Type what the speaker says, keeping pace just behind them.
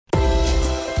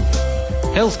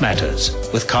Health Matters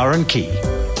with Karen Key.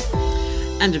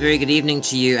 And a very good evening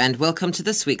to you, and welcome to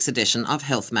this week's edition of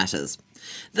Health Matters.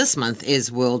 This month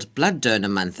is World Blood Donor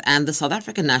Month, and the South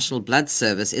African National Blood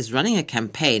Service is running a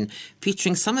campaign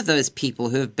featuring some of those people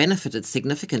who have benefited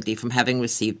significantly from having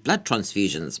received blood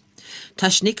transfusions.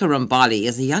 Tashnika Rambali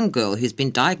is a young girl who's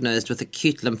been diagnosed with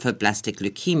acute lymphoblastic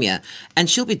leukemia, and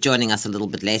she'll be joining us a little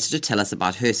bit later to tell us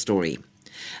about her story.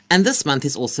 And this month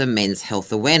is also Men's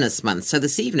Health Awareness Month. So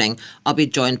this evening, I'll be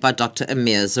joined by Dr.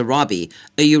 Amir Zarabi,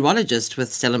 a urologist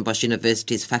with Stellenbosch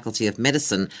University's Faculty of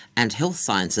Medicine and Health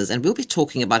Sciences, and we'll be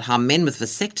talking about how men with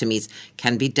vasectomies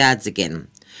can be dads again.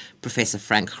 Professor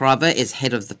Frank Grave is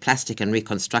head of the Plastic and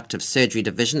Reconstructive Surgery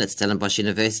Division at Stellenbosch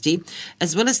University,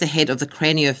 as well as the head of the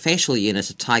Craniofacial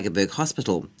Unit at Tygerberg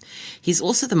Hospital. He's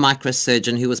also the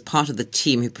microsurgeon who was part of the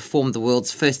team who performed the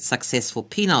world's first successful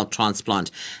penile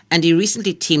transplant, and he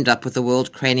recently teamed up with the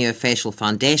World Craniofacial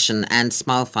Foundation and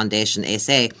Smile Foundation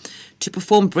SA to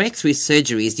perform breakthrough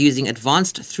surgeries using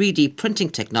advanced 3D printing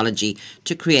technology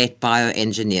to create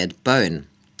bioengineered bone.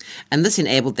 And this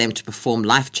enabled them to perform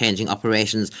life-changing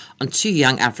operations on 2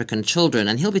 young African children,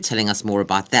 and he'll be telling us more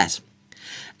about that.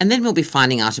 And then we'll be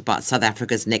finding out about South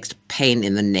Africa's next pain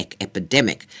in the neck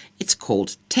epidemic. It's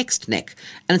called text neck,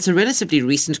 and it's a relatively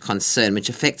recent concern which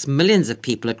affects millions of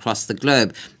people across the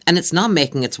globe, and it's now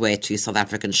making its way to South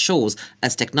African shores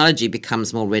as technology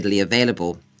becomes more readily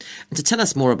available. And to tell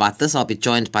us more about this, I'll be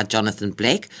joined by Jonathan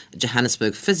Blake, a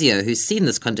Johannesburg physio who's seen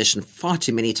this condition far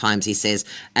too many times, he says,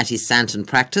 at his Sandton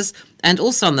practice. And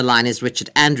also on the line is Richard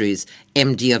Andrews,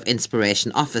 MD of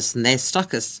Inspiration Office, and they're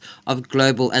stockists of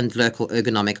global and local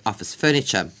ergonomic office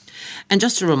furniture. And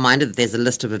just a reminder that there's a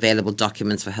list of available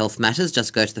documents for Health Matters.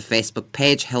 Just go to the Facebook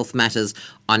page, Health Matters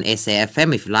on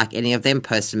SAFM. If you like any of them,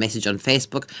 post a message on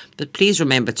Facebook. But please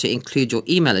remember to include your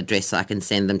email address so I can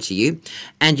send them to you.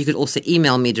 And you could also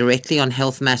email me directly on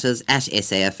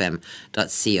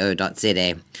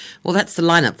healthmatters@safm.co.za. Well, that's the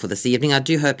lineup for this evening. I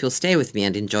do hope you'll stay with me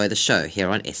and enjoy the show here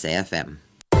on SAFM.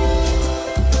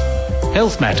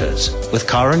 Health Matters with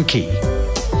Karen Key.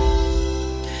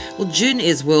 Well, June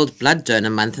is World Blood Donor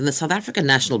Month, and the South African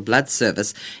National Blood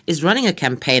Service is running a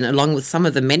campaign along with some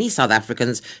of the many South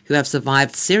Africans who have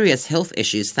survived serious health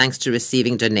issues thanks to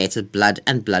receiving donated blood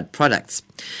and blood products.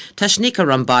 Tashnika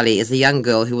Rambali is a young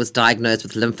girl who was diagnosed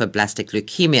with lymphoblastic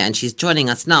leukemia, and she's joining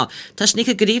us now.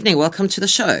 Tashnika, good evening. Welcome to the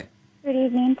show. Good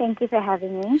evening. Thank you for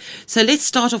having me. So let's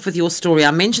start off with your story. I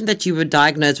mentioned that you were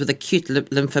diagnosed with acute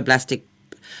lymphoblastic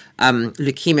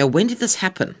leukemia. When did this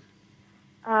happen?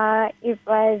 It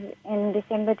was in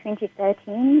December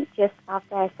 2013, just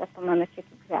after I sat for my matric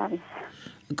exams.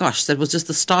 Gosh, that was just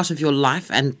the start of your life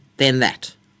and then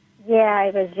that. Yeah,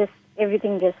 it was just,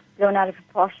 everything just blown out of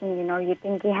proportion, you know. You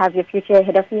think you have your future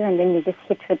ahead of you and then you just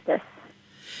hit with this.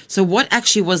 So what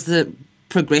actually was the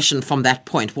progression from that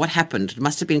point? What happened? It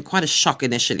must have been quite a shock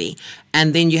initially,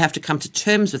 and then you have to come to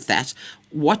terms with that.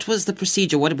 What was the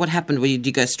procedure? What happened? Did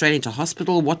you go straight into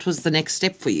hospital? What was the next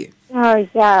step for you? Oh,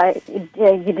 yeah, you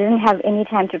didn't have any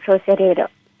time to process it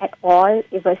at all.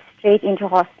 It was straight into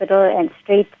hospital and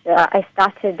I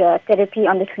started therapy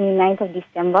on the 29th of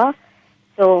December.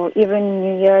 So even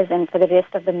New Year's and for the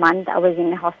rest of the month, I was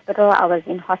in hospital. I was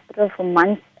in hospital for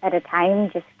months at a time,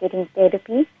 just getting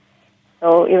therapy.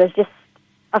 So it was just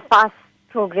a fast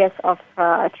progress of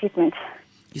treatment.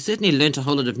 You certainly learned a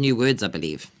whole lot of new words, I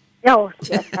believe. Oh,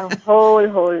 yes, a whole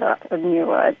lot of new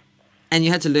words. And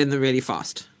you had to learn them really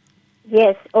fast.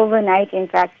 Yes, overnight, in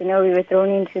fact, you know, we were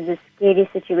thrown into this scary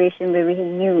situation where we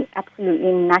knew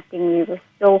absolutely nothing. We were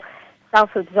so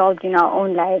self-absorbed in our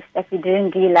own lives that we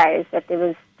didn't realize that there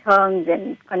was terms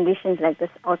and conditions like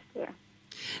this out there.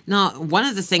 Now, one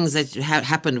of the things that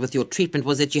happened with your treatment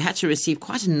was that you had to receive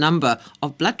quite a number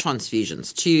of blood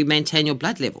transfusions to maintain your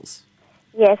blood levels.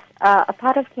 Yes, a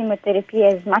part of chemotherapy,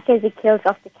 as much as it kills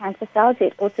off the cancer cells,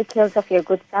 it also kills off your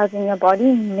good cells in your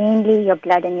body, mainly your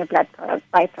blood and your blood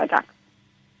byproducts.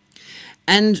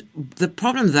 And the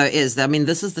problem, though, is that, I mean,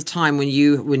 this is the time when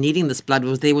you were needing this blood.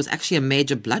 There was actually a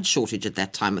major blood shortage at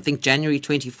that time. I think January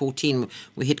 2014,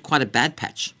 we hit quite a bad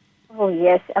patch. Oh,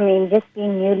 yes. I mean, just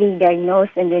being newly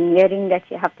diagnosed and then hearing that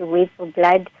you have to wait for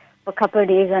blood for a couple of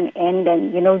days on end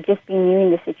and, you know, just being new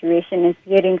in the situation and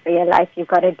fearing for your life, you've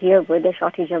got to deal with the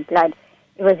shortage of blood.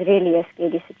 It was really a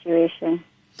scary situation.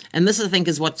 And this, I think,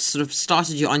 is what sort of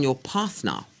started you on your path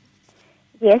now.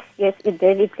 Yes, it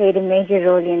did. It played a major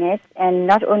role in it. And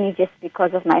not only just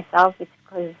because of myself, it's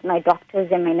because my doctors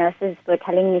and my nurses were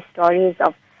telling me stories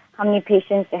of how many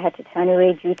patients they had to turn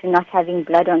away due to not having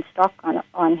blood on stock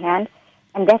on hand.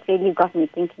 And that really got me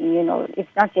thinking, you know, it's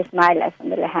not just my life on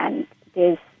the other hand.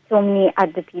 There's so many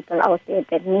other people out there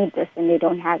that need this and they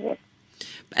don't have it.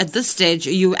 At this stage,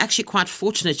 you were actually quite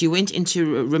fortunate. You went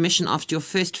into remission after your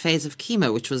first phase of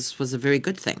chemo, which was a very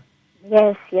good thing.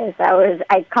 Yes,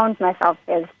 I count myself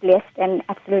as blessed and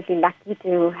absolutely lucky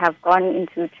to have gone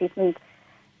into treatment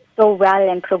so well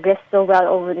and progressed so well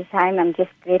over the time. I'm just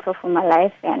grateful for my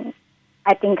life, and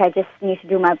I think I just need to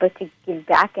do my best to give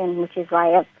back, and which is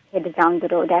why I've headed down the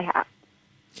road I have.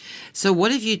 So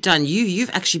what have you done?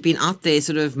 You've actually been out there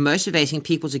sort of motivating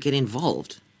people to get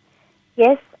involved.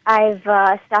 Yes, I've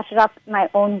started up my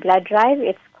own blood drive.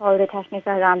 It's called the Tashnika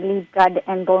Rambli Blood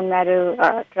and Bone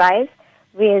Marrow Drive,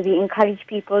 where we encourage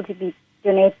people to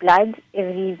donate blood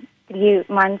every 3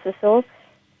 months or so,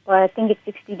 or I think it's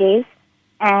 60 days.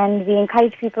 And we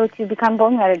encourage people to become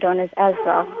bone marrow donors as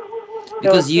well.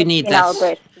 Because you need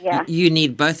that. Yeah. You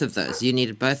need both of those. You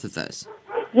needed both of those.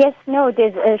 Yes, no,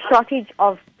 there's a shortage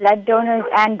of blood donors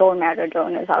and bone marrow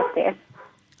donors out there.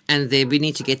 And there we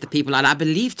need to get the people out. I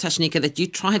believe, Tashnika, that you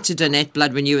tried to donate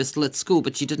blood when you were still at school,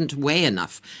 but you didn't weigh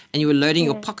enough, and you were loading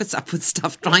your pockets up with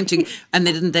stuff, trying to, and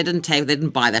they didn't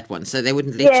buy that one, so they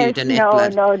wouldn't let you donate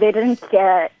blood. No, they didn't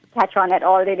catch on at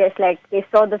all. They just they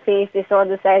saw the face, they saw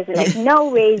the size, they're like, no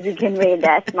ways you can weigh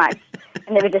that much.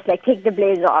 And they were just like, take the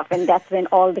blaze off, and that's when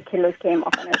all the kilos came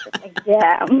off, and I was just like,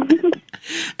 damn.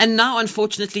 And now,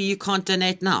 unfortunately, you can't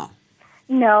donate now.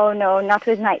 No, not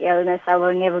with my illness. I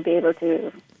will never be able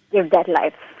to give that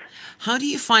life. How do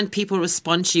you find people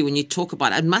respond to you when you talk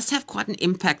about it? It must have quite an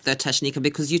impact, though, Tashnika,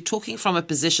 because you're talking from a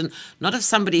position not of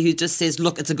somebody who just says,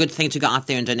 look, it's a good thing to go out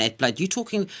there and donate blood. You're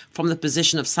talking from the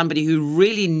position of somebody who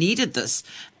really needed this,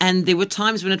 and there were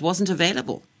times when it wasn't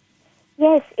available.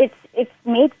 Yes, it's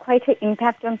made quite an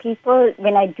impact on people.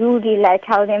 When I do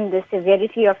tell them the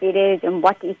severity of it is and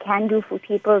what it can do for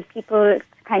people, people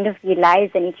kind of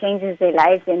realize, and it changes their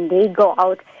lives, and they go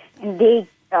out and they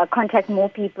contact more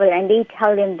people, and they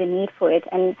tell them the need for it.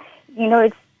 And,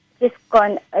 it's just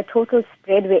gone a total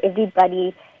spread where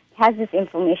everybody has this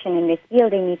information and they feel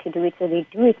they need to do it, so they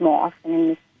do it more often.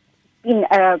 And it's been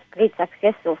a great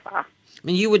success so far. I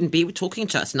mean, you wouldn't be talking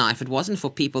to us now if it wasn't for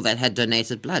people that had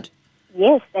donated blood.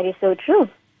 Yes, that is so true.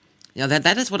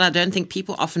 That is what I don't think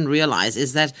people often realize,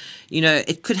 is that,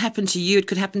 it could happen to you, it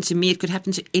could happen to me, it could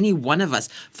happen to any one of us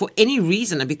for any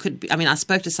reason. I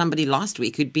spoke to somebody last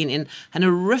week who'd been in an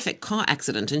horrific car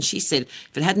accident, and she said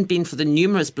if it hadn't been for the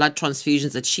numerous blood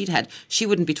transfusions that she'd had, she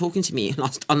wouldn't be talking to me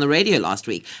on the radio last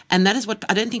week. And that is what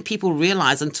I don't think people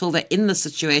realize until they're in the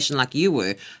situation like you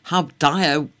were, how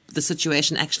dire the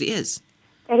situation actually is.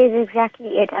 That is exactly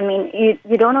it. I mean,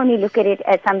 you don't only look at it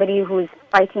as somebody who's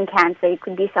fighting cancer. It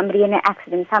could be somebody in an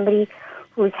accident, somebody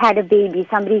who's had a baby,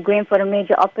 somebody going for a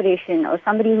major operation, or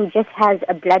somebody who just has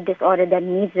a blood disorder that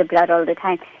needs the blood all the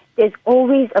time. There's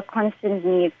always a constant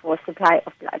need for supply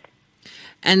of blood.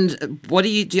 And what do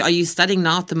you do? Are you studying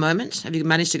now at the moment? Have you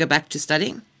managed to go back to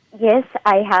studying? Yes,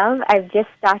 I have. I've just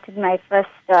started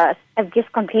I've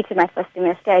just completed my first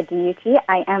semester at DUT.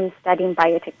 I am studying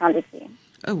biotechnology.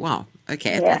 Oh, wow.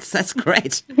 Okay, yeah. That's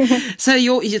great. So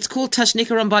it's called Tashnika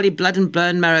Rambali Blood and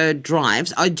Bone Marrow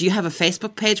Drives. Do you have a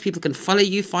Facebook page? People can follow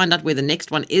you, find out where the next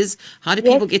one is. How do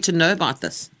people get to know about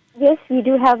this? Yes, we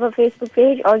do have a Facebook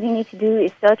page. All you need to do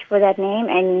is search for that name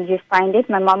and you just find it.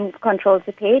 My mom controls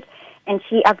the page, and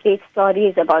she updates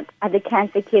stories about other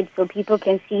cancer kids so people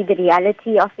can see the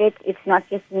reality of it. It's not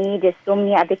just me. There's so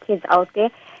many other kids out there.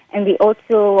 And we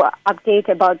also update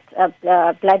about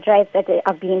blood drives that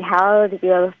are being held.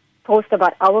 We'll post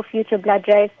about our future blood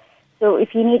drives. So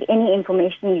if you need any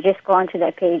information, you just go onto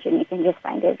that page and you can just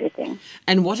find everything.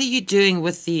 And what are you doing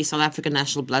with the South African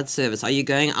National Blood Service? Are you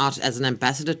going out as an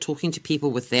ambassador, talking to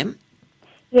people with them?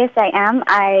 Yes, I am.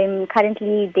 I'm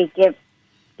currently the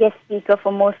guest speaker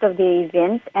for most of the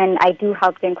events, and I do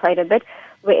help them quite a bit.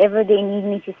 Wherever they need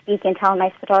me to speak and tell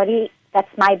my story,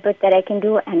 that's my bit that I can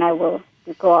do, and I will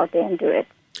go out there and do it.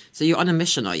 So you're on a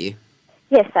mission, are you?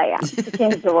 Yes, I am, to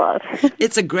change the world.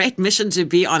 It's a great mission to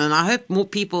be on, and I hope more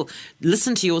people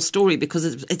listen to your story,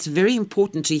 because it's very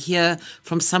important to hear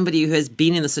from somebody who has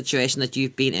been in the situation that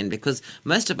you've been in, because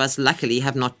most of us, luckily,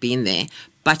 have not been there,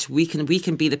 but we can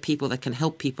be the people that can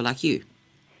help people like you.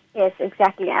 Yes,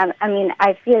 exactly. I mean,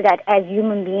 I feel that as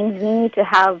human beings, we need to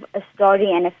have a story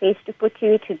and a face to put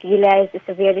to it to realize the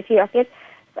severity of it.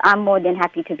 So I'm more than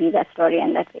happy to be that story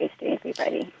and that face to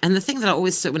everybody. And the thing that I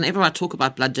always say, whenever I talk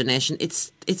about blood donation,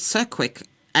 it's so quick,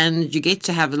 and you get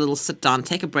to have a little sit down,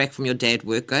 take a break from your day at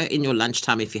work, go in your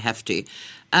lunchtime if you have to,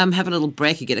 have a little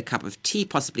break, you get a cup of tea,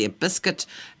 possibly a biscuit,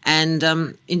 and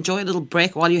enjoy a little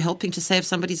break while you're helping to save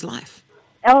somebody's life.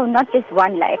 Oh, not just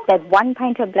one life. That 1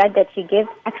 pint of blood that you give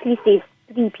actually saves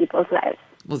 3 people's lives.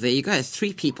 Well, there you go,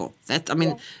 3 people.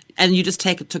 And you just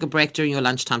took a break during your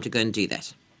lunchtime to go and do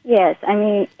that. Yes,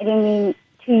 to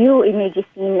you it may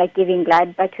just seem like giving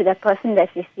blood, but to the person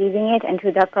that's receiving it and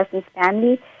to that person's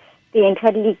family, they're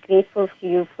incredibly grateful to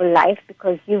you for life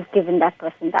because you've given that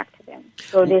person back to them.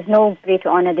 So there's no greater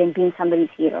honor than being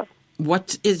somebody's hero.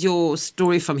 What is your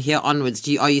story from here onwards?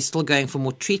 Are you still going for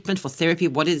more treatment, for therapy?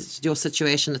 What is your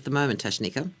situation at the moment,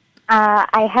 Tashnika?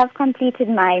 I have completed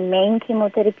my main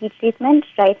chemotherapy treatment.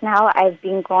 Right now, I've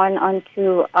been gone on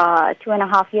to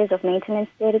 2.5 years of maintenance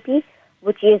therapy,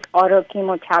 which is oral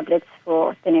chemo tablets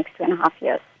for the next 2.5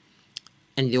 years.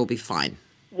 And you'll be fine.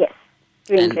 Yes,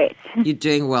 doing great. You're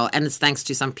doing well, and it's thanks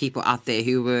to some people out there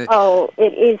who were... Oh,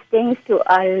 it is thanks to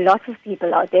a lot of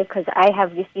people out there because I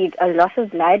have received a lot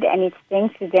of blood, and it's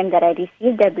thanks to them that I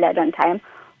received their blood on time,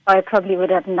 or I probably would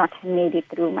have not made it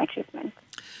through my treatment.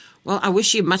 Well, I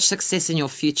wish you much success in your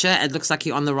future. It looks like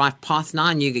you're on the right path now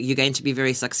and you're going to be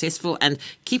very successful. And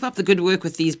keep up the good work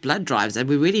with these blood drives. And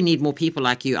we really need more people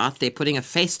like you out there putting a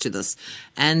face to this.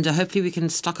 And hopefully we can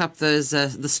stock up those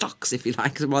the stocks, if you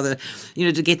like, rather,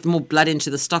 to get more blood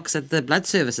into the stocks at the blood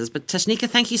services. But Tashnika,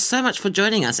 thank you so much for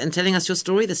joining us and telling us your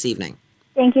story this evening.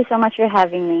 Thank you so much for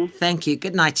having me. Thank you.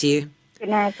 Good night to you. Good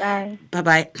night, bye.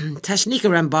 Bye-bye. Tashnika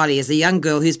Rambali is a young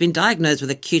girl who's been diagnosed with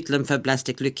acute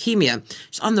lymphoblastic leukemia.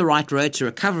 She's on the right road to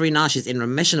recovery now. She's in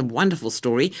remission. A wonderful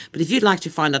story. But if you'd like to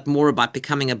find out more about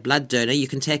becoming a blood donor, you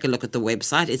can take a look at the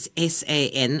website. It's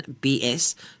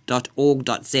sanbs.org.za.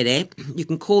 You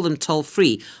can call them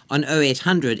toll-free on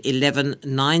 0800 11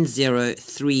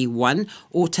 9031.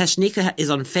 Or Tashnika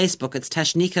is on Facebook. It's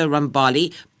Tashnika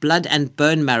Rambali Blood and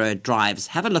Bone Marrow Drives.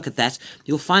 Have a look at that.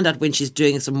 You'll find out when she's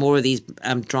doing some more of these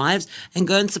drives, and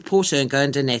go and support her and go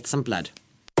and donate some blood.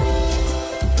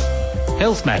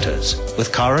 Health Matters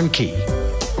with Karen Key.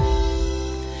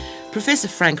 Professor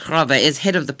Frank Grava is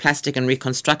head of the Plastic and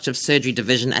Reconstructive Surgery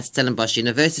Division at Stellenbosch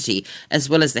University, as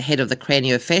well as the head of the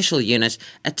Craniofacial Unit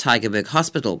at Tygerberg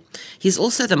Hospital. He's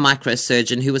also the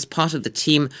microsurgeon who was part of the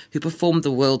team who performed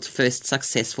the world's first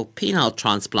successful penile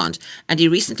transplant, and he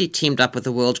recently teamed up with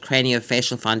the World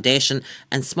Craniofacial Foundation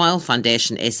and Smile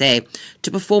Foundation SA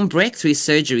to perform breakthrough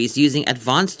surgeries using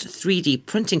advanced 3D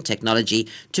printing technology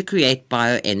to create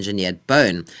bioengineered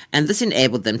bone, and this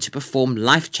enabled them to perform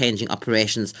life-changing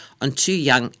operations on 2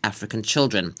 young African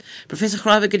children. Professor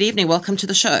Grava, good evening. Welcome to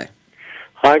the show.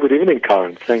 Hi, good evening,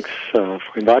 Karen. Thanks for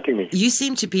inviting me. You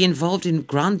seem to be involved in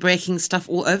groundbreaking stuff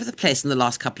all over the place in the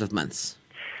last couple of months.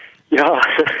 Yeah,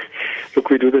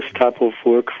 look, we do this type of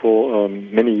work for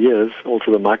many years,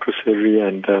 also the microsurgery,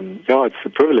 and it's a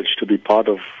privilege to be part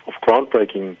of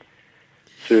groundbreaking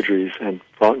surgeries and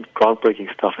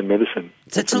groundbreaking stuff in medicine.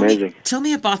 So it's amazing. Tell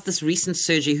me about this recent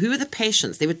surgery. Who were the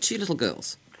patients? There were 2 little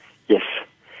girls. Yes.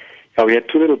 We had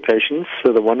 2 little patients.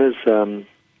 So the one is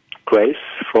Grace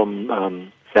from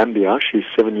Zambia. She's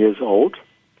 7 years old.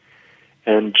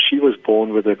 And she was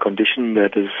born with a condition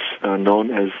that is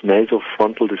known as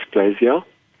nasofrontal dysplasia.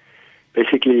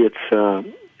 Basically, it's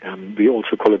we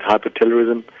also call it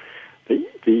hypertelorism.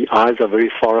 The eyes are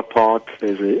very far apart.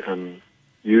 There's a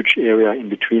huge area in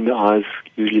between the eyes,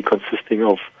 usually consisting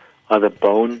of either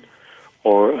bone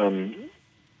or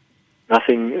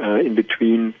nothing in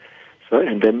between.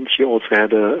 And then she also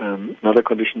had another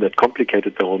condition that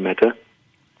complicated the whole matter,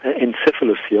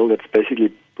 encephalocele. That's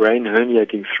basically brain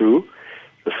herniating through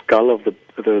the skull of the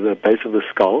base of the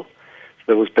skull. So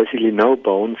there was basically no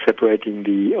bone separating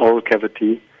the oral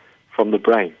cavity from the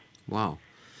brain. Wow.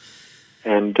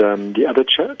 And the other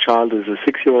child is a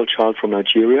 6-year-old child from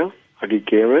Nigeria,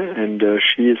 Agigere, and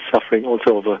she is suffering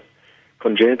also of a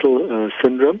congenital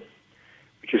syndrome,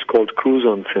 which is called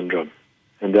Crouzon syndrome.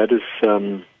 And that is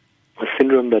a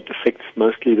syndrome that affects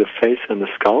mostly the face and the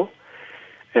skull,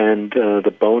 and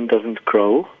the bone doesn't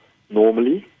grow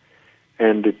normally,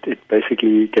 and it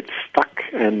basically gets stuck,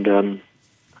 and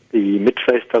the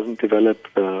midface doesn't develop,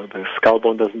 the skull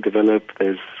bone doesn't develop,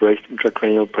 there's raised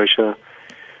intracranial pressure,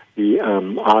 the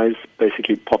eyes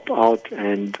basically pop out,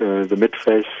 and the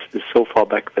midface is so far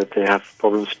back that they have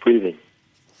problems breathing.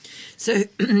 So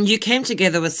you came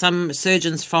together with some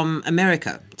surgeons from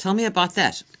America. Tell me about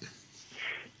that.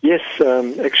 Yes,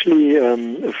 actually,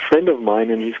 a friend of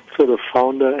mine, and he's also the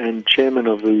founder and chairman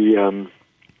of the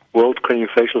World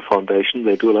Craniofacial Foundation.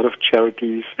 They do a lot of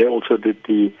charities. They also did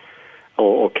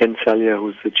or Ken Salyer,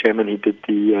 who's the chairman, he did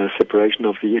the separation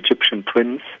of the Egyptian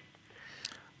twins,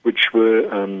 which were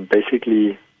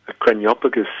basically a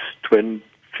craniopagus twin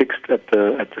fixed at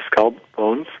the skull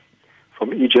bones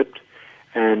from Egypt.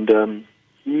 And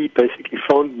he basically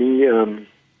phoned me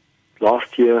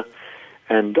last year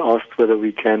and asked whether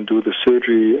we can do the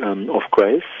surgery of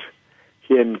Grace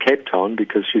here in Cape Town,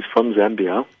 because she's from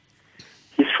Zambia.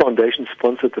 his foundation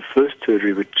sponsored the first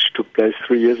surgery, which took place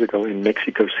 3 years ago in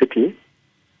Mexico City.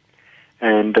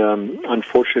 And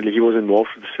unfortunately, he was involved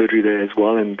with the surgery there as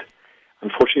well. And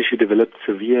unfortunately, she developed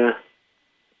severe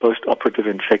post-operative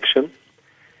infection.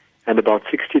 And about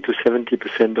 60 to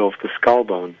 70% of the skull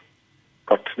bone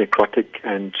got necrotic,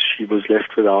 and she was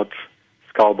left without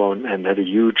skull bone and had a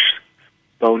huge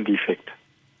bone defect.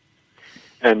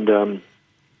 And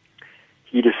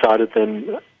he decided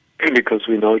then, because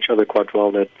we know each other quite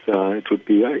well, that it would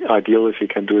be ideal if he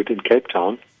can do it in Cape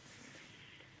Town,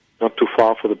 not too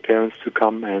far for the parents to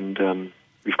come, and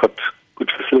we've got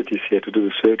good facilities here to do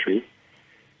the surgery.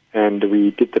 And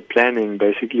we did the planning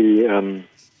basically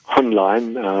online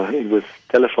with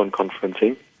telephone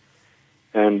conferencing.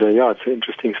 And it's an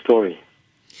interesting story.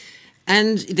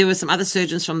 And there were some other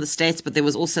surgeons from the States, but there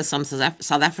was also some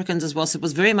South Africans as well, so it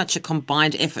was very much a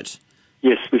combined effort.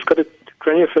 Yes, we've got a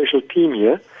craniofacial team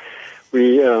here.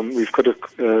 We've got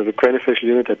the craniofacial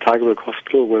unit at Tygerberg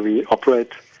Hospital, where we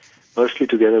operate mostly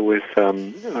together with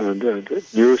the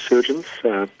neurosurgeons.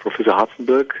 Professor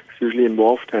Hartzenberg is usually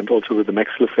involved, and also with the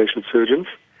maxillofacial surgeons,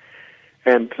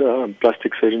 and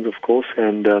plastic surgeons, of course.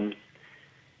 And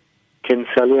Ken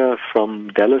Salyer from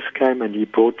Dallas came, and he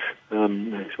brought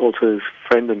also his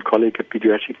friend and colleague, a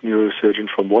pediatric neurosurgeon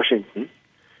from Washington,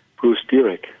 Bruce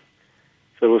Dirac.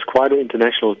 So it was quite an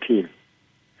international team.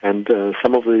 And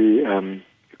some of the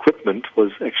equipment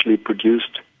was actually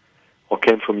produced or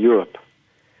came from Europe.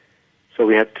 So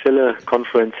we had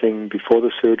teleconferencing before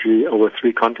the surgery over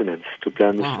 3 continents to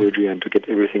plan the surgery and to get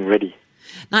everything ready.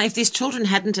 Now, if these children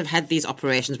hadn't have had these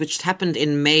operations, which happened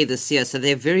in May this year, so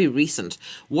they're very recent,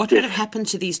 what would have happened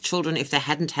to these children if they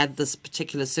hadn't had this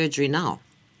particular surgery now?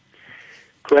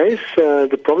 Grace,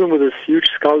 the problem with this huge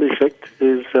skull defect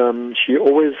is she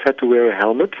always had to wear a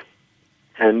helmet,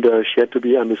 and she had to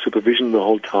be under supervision the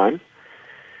whole time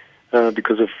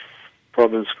because of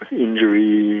problems with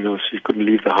injury. She couldn't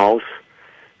leave the house.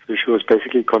 So she was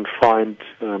basically confined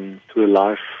to a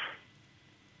life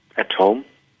at home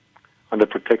under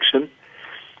protection.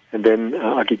 And then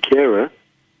Agikera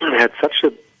had such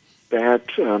a bad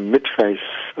mid-face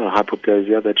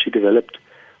hypoplasia that she developed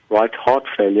right heart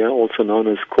failure, also known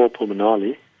as cor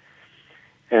pulmonale.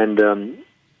 And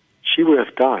she would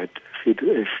have died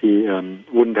if he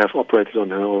wouldn't have operated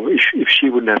on her, or if she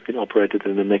wouldn't have been operated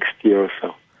in the next year or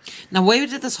so. Now, where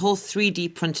did this whole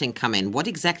 3D printing come in? What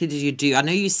exactly did you do? I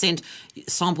know you sent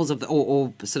samples of,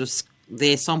 or sort of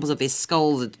their samples of their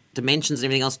skull, the dimensions and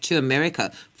everything else to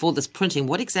America for this printing.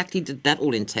 What exactly did that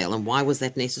all entail, and why was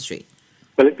that necessary?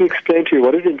 Well, let me explain to you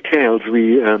what it entails.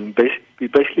 We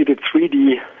basically did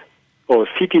 3D or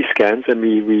CT scans, and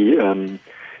we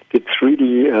did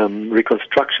 3D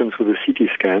reconstructions with the CT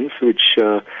scans, which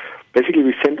basically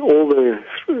we sent all the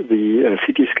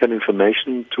CT scan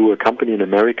information to a company in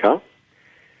America,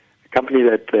 a company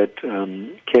that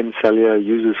Ken Salyer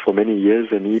uses for many years,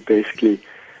 and he basically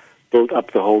built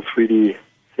up the whole 3D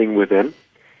thing with them.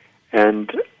 And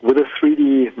with the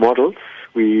 3D models,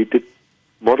 we did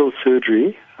model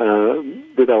surgery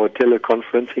with our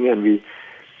teleconferencing, and we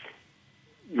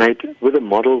made, with a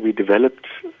model, we developed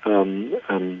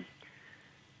the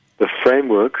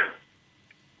framework,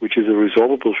 which is a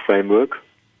resorbable framework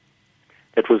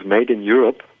that was made in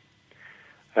Europe.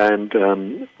 And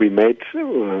we made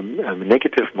a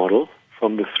negative model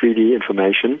from the 3D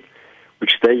information,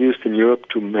 which they used in Europe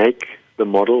to make the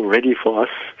model ready for us,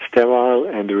 sterile,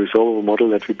 and a resorbable model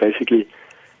that we basically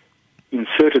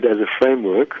inserted as a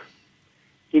framework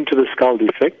into the skull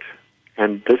defect.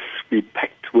 And this we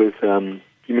packed with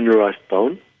demineralized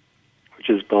bone, which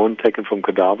is bone taken from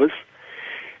cadavers.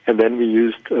 And then we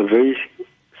used a very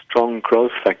strong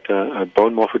growth factor, a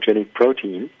bone morphogenic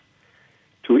protein,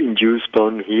 to induce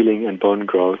bone healing and bone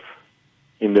growth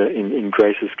in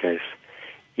Grace's case.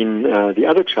 In the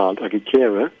other child,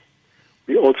 Agikera,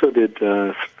 we also did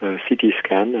a CT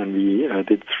scan, and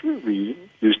we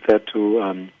used that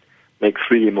to make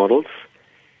 3D models.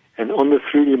 And on the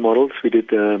 3D models, we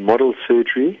did model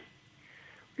surgery.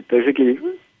 We basically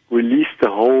released the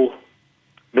whole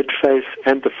midface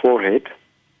and the forehead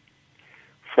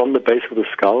from the base of the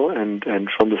skull and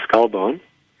from the skull bone.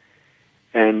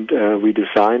 And we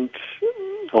designed,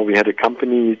 or we had a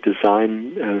company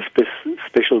design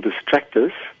special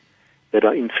distractors that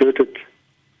are inserted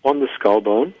on the skull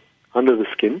bone, under the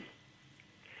skin.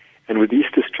 And with these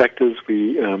distractors,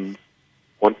 we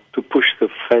want to push the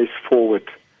face forward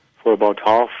for about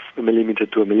 0.5 millimeter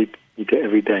to 1 millimeter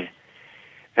every day.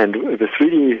 And the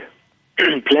 3D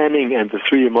planning and the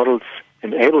 3D models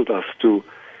enabled us to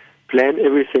plan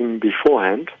everything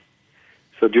beforehand.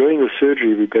 So during the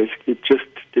surgery, we basically just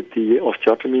did the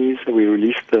osteotomies, and we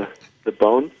released the the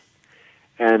bone,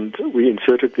 and we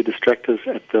inserted the distractors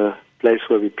at the place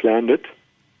where we planned it,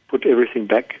 put everything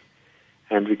back,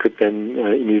 and we could then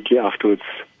immediately afterwards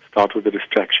start with the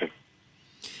distraction.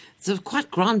 So quite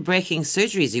groundbreaking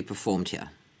surgeries you performed here.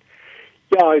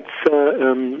 Yeah,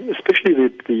 it's especially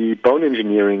the bone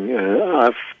engineering.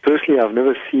 I've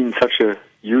never seen such a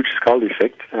huge skull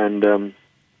defect, and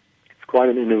it's quite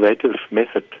an innovative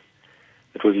method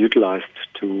that was utilized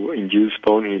to induce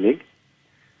bone healing.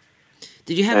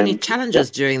 Did you have any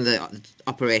challenges during the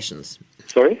operations?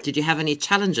 Sorry? Did you have any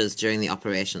challenges during the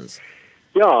operations?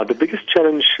 Yeah, the biggest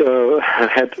challenge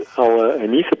had our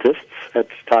anaesthetists at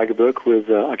Tygerberg with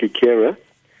Aki Kera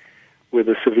with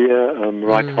a severe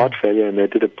right heart failure, and they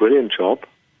did a brilliant job.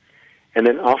 And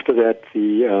then after that,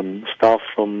 the staff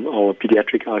from our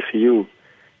pediatric ICU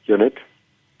unit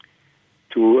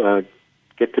to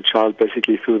get the child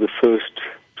basically through the first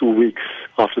 2 weeks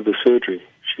after the surgery.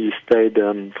 She stayed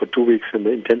for 2 weeks in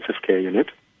the intensive care unit,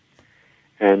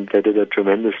 and they did a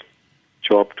tremendous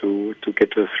job to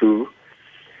get her through.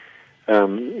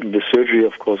 The surgery,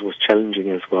 of course, was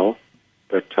challenging as well,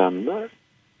 but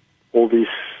all these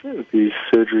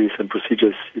surgeries and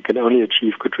procedures, you can only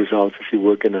achieve good results if you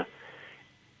work in a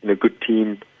good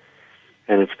team,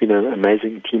 and it's been an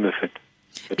amazing team effort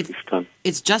that we've done.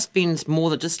 It's just been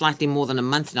slightly more than a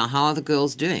month now. How are the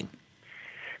girls doing?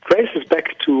 Grace is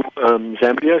back to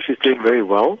Zambia. She's doing very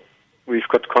well. We've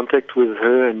got contact with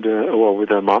her and with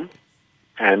her mom,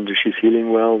 and she's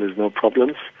healing well. There's no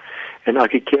problems. And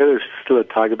Aki Kera is still at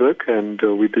Tygerberg, and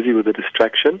we're busy with the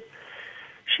distraction.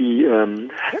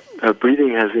 Her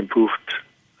breathing has improved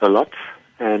a lot,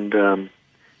 and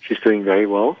she's doing very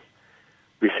well.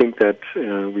 We think that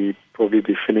we probably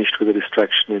be finished with the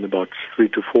distraction in about 3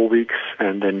 to 4 weeks,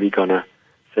 and then we're gonna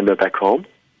send her back home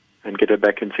and get her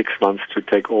back in 6 months to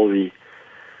take all the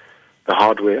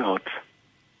hardware out.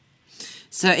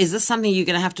 So is this something you're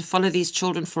going to have to follow these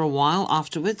children for a while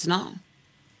afterwards now?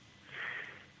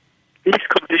 These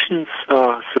conditions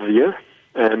are severe,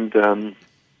 and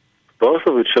both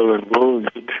of the children will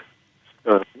need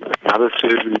another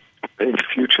surgery in the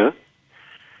future,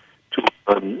 to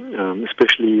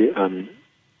especially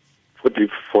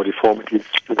for deformities,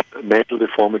 mental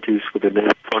deformities with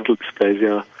the frontal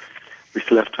dysplasia. We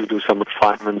still have to do some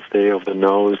refinements there of the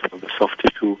nose, of the soft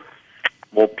tissue,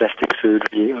 more plastic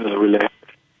surgery related,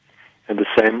 and the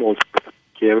same also with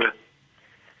Kera.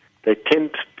 They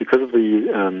tend, because of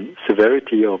the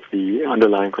severity of the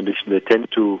underlying condition, they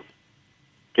tend to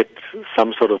get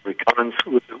some sort of recurrence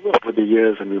over the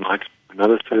years, and we might do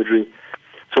another surgery.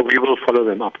 So we will follow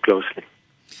them up closely.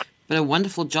 But a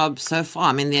wonderful job so far.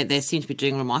 I mean, they seem to be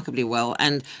doing remarkably well,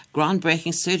 and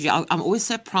groundbreaking surgery. I'm always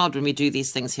so proud when we do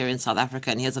these things here in South Africa,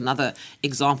 and here's another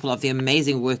example of the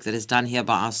amazing work that is done here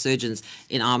by our surgeons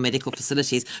in our medical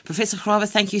facilities. Professor Grava,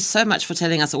 thank you so much for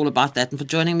telling us all about that and for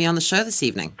joining me on the show this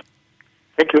evening.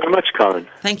 Thank you very much, Karen.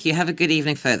 Thank you. Have a good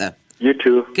evening further. You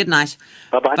too. Good night.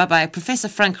 Bye-bye. Bye-bye. Professor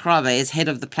Frank Grava is head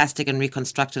of the Plastic and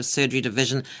Reconstructive Surgery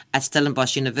Division at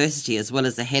Stellenbosch University, as well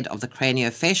as the head of the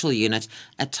Craniofacial Unit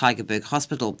at Tygerberg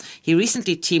Hospital. He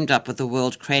recently teamed up with the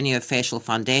World Craniofacial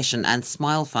Foundation and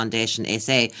Smile Foundation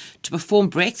SA to perform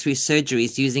breakthrough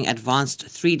surgeries using advanced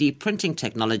 3D printing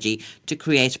technology to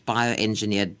create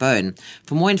bioengineered bone.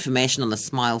 For more information on the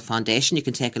Smile Foundation, you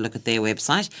can take a look at their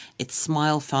website. It's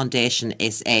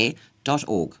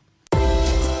smilefoundationsa.org.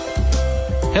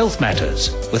 Health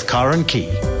Matters with Karen Key.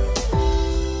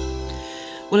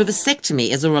 Well, a vasectomy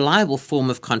is a reliable form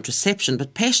of contraception,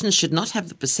 but patients should not have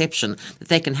the perception that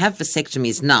they can have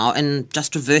vasectomies now and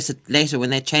just reverse it later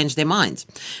when they change their minds.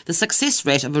 The success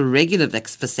rate of a regular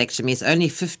vasectomy is only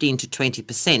 15 to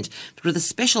 20%, but with a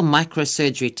special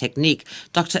microsurgery technique,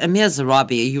 Dr. Amir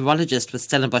Zarabi, a urologist with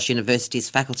Stellenbosch University's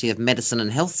Faculty of Medicine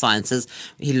and Health Sciences,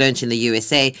 he learnt in the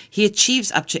USA, he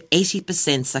achieves up to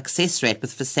 80% success rate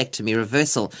with vasectomy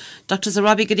reversal. Dr.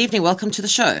 Zarabi, good evening. Welcome to the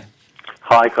show.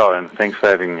 Hi, Karen. Thanks for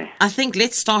having me. I think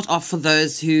let's start off for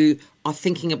those who are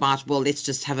thinking about, well, let's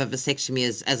just have a vasectomy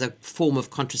as a form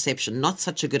of contraception. Not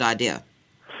such a good idea.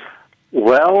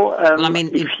 Well, I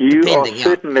mean, if you are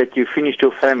certain that you finished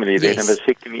your family, then a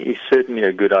vasectomy is certainly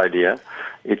a good idea.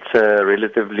 It's a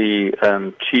relatively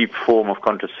cheap form of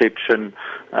contraception.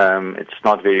 It's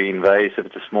not very invasive.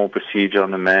 It's a small procedure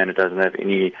on the man. It doesn't have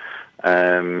any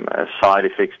side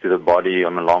effects to the body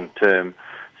on the long term.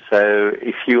 So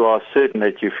if you are certain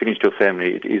that you finished your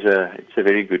family, it's a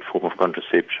very good form of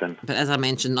contraception. But as I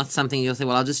mentioned, not something you'll say,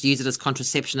 well, I'll just use it as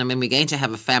contraception, and when we're going to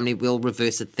have a family, we'll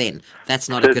reverse it then. That's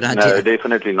not a good idea. No,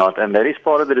 definitely not. And that is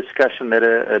part of the discussion that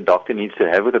a doctor needs to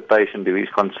have with a patient who is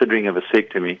considering a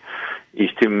vasectomy, is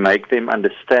to make them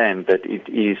understand that it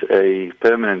is a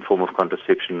permanent form of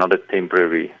contraception, not a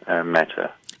temporary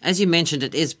matter. As you mentioned,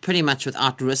 it is pretty much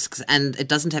without risks, and it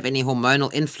doesn't have any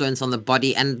hormonal influence on the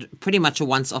body, and pretty much a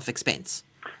once-off expense.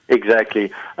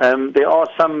 Exactly. There are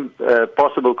some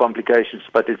possible complications,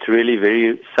 but it's really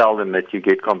very seldom that you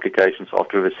get complications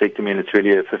after a vasectomy, and it's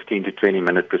really a 15 to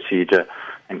 20-minute procedure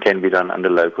and can be done under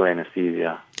local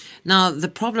anesthesia. Now, the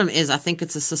problem is, I think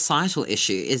it's a societal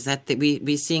issue, is that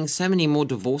we're seeing so many more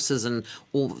divorces and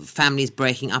all families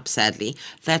breaking up, sadly,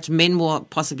 that men will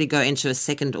possibly go into a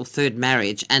second or third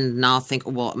marriage and now think,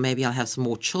 well, maybe I'll have some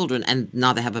more children, and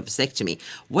now they have a vasectomy.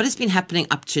 What has been happening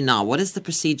up to now? What has the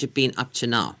procedure been up to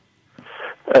now?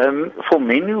 For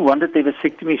men who wanted their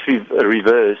vasectomies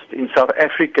reversed, in South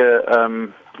Africa,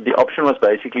 the option was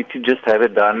basically to just have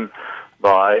it done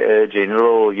by a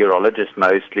general urologist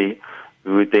mostly,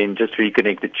 who would then just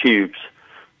reconnect the tubes.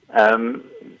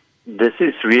 This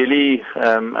is really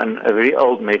a very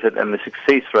old method, and the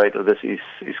success rate of this is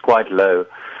quite low.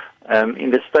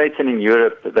 In the States and in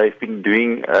Europe, they've been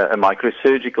doing a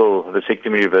microsurgical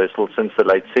vasectomy reversal since the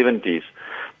late 70s.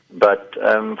 But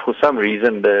for some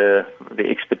reason, the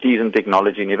expertise and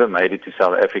technology never made it to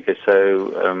South Africa,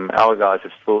 so our guys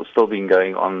have still been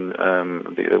going on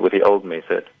with the old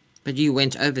method. But you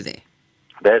went over there?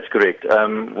 That's correct.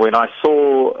 When I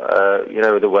saw,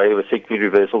 the way vasectomy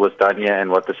reversal was done here and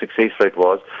what the success rate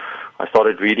was, I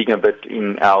started reading a bit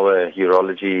in our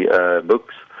urology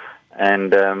books,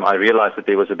 and I realized that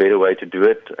there was a better way to do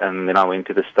it, and then I went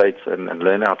to the States and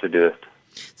learned how to do it.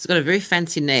 It's got a very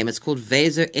fancy name. It's called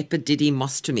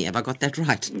vasoepididymostomy. Have I got that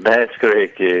right? That's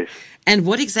correct, yes. And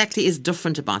what exactly is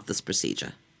different about this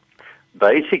procedure?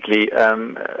 Basically, a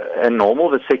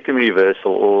normal vasectomy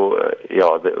reversal, or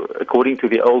according to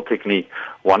the old technique,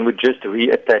 one would just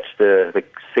reattach the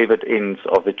severed ends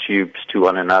of the tubes to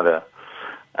one another.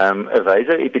 A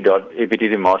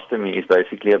vasoepididymostomy is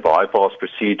basically a bypass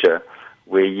procedure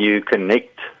where you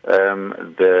connect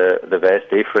the vas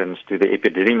deferens to the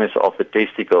epididymis of the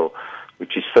testicle,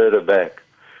 which is further back.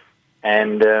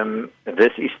 And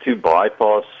this is to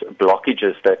bypass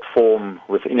blockages that form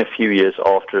within a few years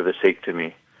after a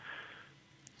vasectomy.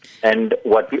 And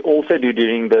what we also do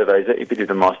during the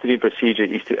vasoepididymostomy procedure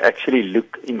is to actually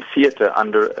look in theater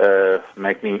under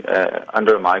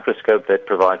a microscope that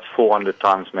provides 400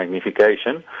 times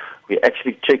magnification. We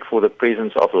actually check for the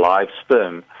presence of live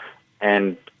sperm,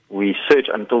 and we search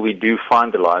until we do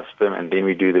find the live sperm, and then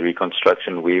we do the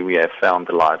reconstruction where we have found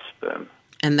the live sperm.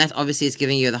 And that obviously is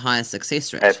giving you the highest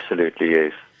success rate. Absolutely,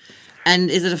 yes.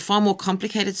 And is it a far more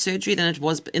complicated surgery than it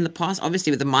was in the past? Obviously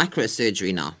with the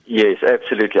microsurgery now. Yes,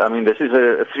 absolutely. I mean, this is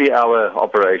a 3-hour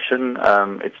operation.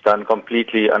 It's done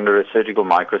completely under a surgical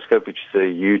microscope, which is a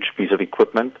huge piece of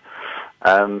equipment.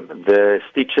 The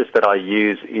stitches that I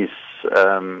use is,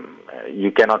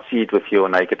 you cannot see it with your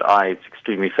naked eye. It's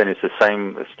extremely thin. It's the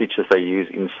same stitches they use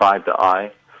inside the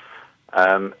eye.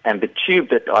 And the tube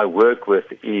that I work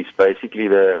with is basically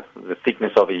the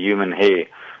thickness of a human hair.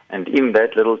 And in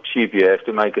that little tube, you have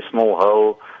to make a small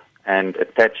hole and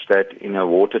attach that in a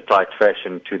watertight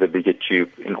fashion to the bigger tube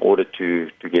in order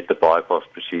to get the bypass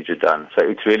procedure done. So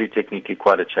it's really technically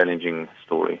quite a challenging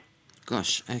story.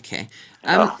 Gosh, okay.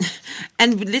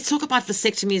 And let's talk about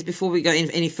vasectomies before we go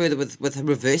any further with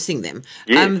reversing them.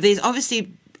 Yes. There's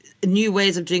obviously new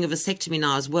ways of doing a vasectomy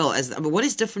now as well. What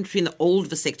is different between the old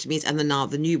vasectomies and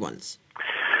the new ones?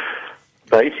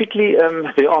 Basically,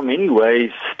 there are many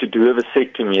ways to do a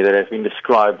vasectomy that have been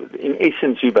described. In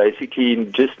essence, you basically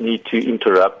just need to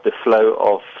interrupt the flow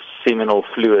of seminal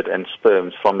fluid and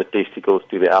sperms from the testicles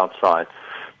to the outside.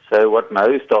 So what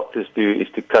most doctors do is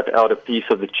to cut out a piece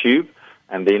of the tube,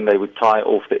 and then they would tie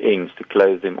off the ends to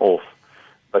close them off.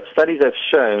 But studies have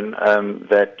shown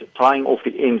that tying off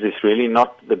the ends is really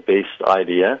not the best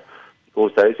idea,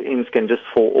 because those ends can just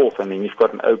fall off, and then you've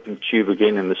got an open tube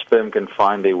again, and the sperm can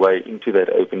find their way into that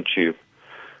open tube.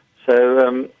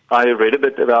 So I read a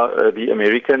bit about the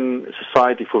American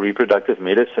Society for Reproductive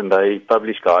Medicine. They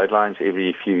publish guidelines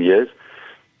every few years,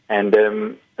 and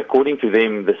according to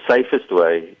them, the safest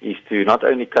way is to not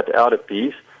only cut out a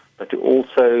piece, but to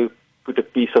also put a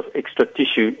piece of extra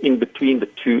tissue in between the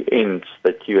two ends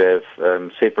that you have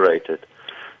separated.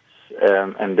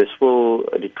 And this will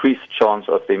decrease the chance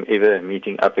of them ever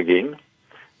meeting up again.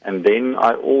 And then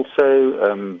I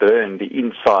also burn the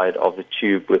inside of the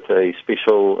tube with a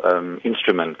special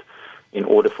instrument in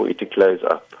order for it to close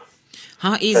up.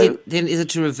 How easy then is it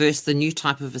to reverse the new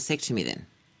type of vasectomy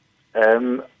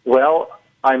then? Well,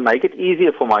 I make it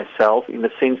easier for myself in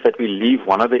the sense that we leave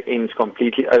one of the ends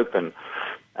completely open.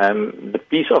 The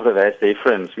piece of the vas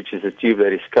deferens, which is a tube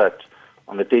that is cut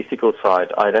on the testicle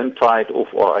side, I don't tie it off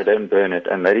or I don't burn it,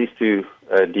 and that is to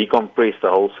decompress the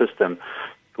whole system.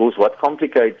 Because what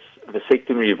complicates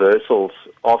vasectomy reversals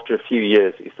after a few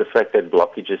years is the fact that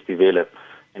blockages develop.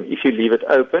 And if you leave it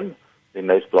open, then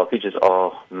those blockages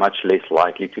are much less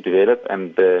likely to develop,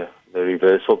 and the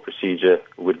reversal procedure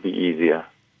would be easier.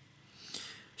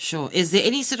 Sure. Is there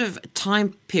any sort of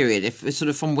time period, if sort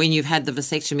of from when you've had the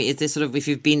vasectomy, is there sort of, if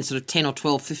you've been sort of 10 or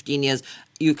 12, 15 years,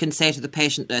 you can say to the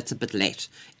patient that it's a bit late?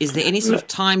 Is there any sort of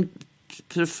time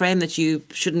sort of frame that you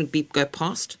shouldn't go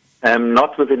past?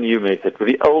 Not with the new method. With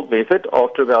the old method,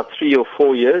 after about 3 or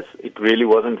 4 years, it really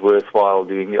wasn't worthwhile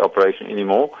doing the operation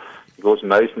anymore, because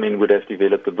most men would have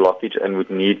developed a blockage and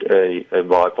would need a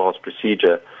bypass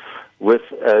procedure. With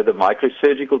the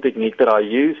microsurgical technique that I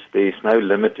use, there is no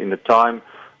limit in the time.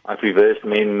 I've reversed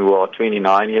men who are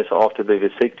 29 years after the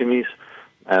vasectomies.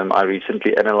 I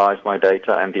recently analyzed my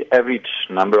data, and the average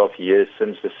number of years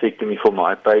since vasectomy for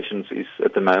my patients is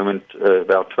at the moment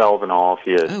about 12 and a half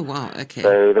years. Oh, wow, okay.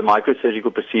 So the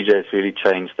microsurgical procedure has really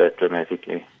changed that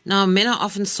dramatically. Now, men are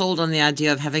often sold on the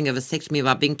idea of having a vasectomy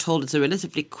by being told it's a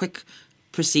relatively quick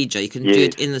procedure. You can do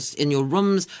it in your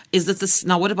rooms. Is it this?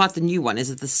 Now, what about the new one? Is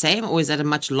it the same, or is that a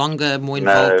much longer, more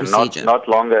involved procedure? No, not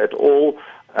longer at all.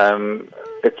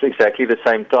 It's exactly the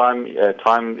same time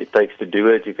it takes to do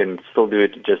it. You can still do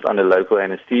it just under local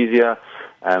anesthesia.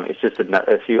 It's just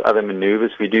a few other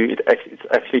maneuvers we do. It's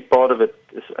actually part of it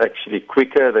is actually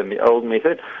quicker than the old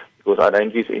method, because I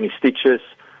don't use any stitches.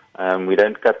 We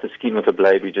don't cut the skin with a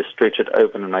blade. We just stretch it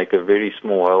open and make a very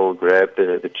small hole, grab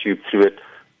the tube through it,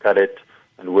 cut it,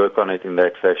 and work on it in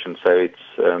that fashion. So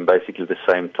it's basically the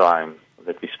same time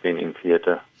that we spend in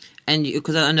theatre. And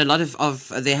because I know a lot of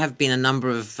there have been a number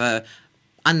of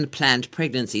unplanned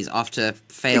pregnancies after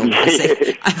failed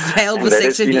vasectomies. That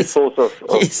has been a source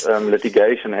of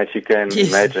litigation, as you can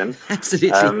imagine.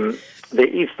 Absolutely. There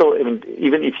is still,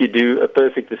 even if you do a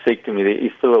perfect vasectomy, there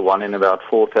is still a 1 in about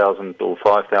 4,000 or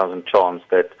 5,000 chance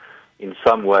that in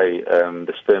some way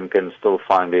the sperm can still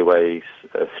find their ways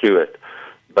through it.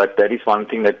 But that is one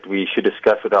thing that we should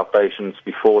discuss with our patients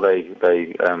before they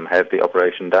have the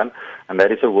operation done, and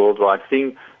that is a worldwide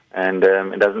thing. And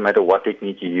it doesn't matter what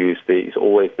technique you use, there is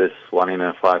always this 1 in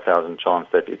a 5,000 chance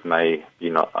that it may be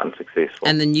not unsuccessful.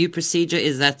 And the new procedure,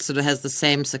 is that sort of has the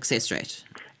same success rate?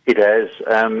 It has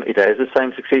the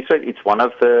same success rate. It's one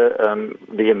of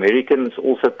the Americans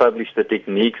also published the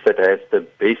techniques that has the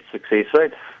best success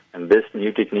rate, and this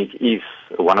new technique is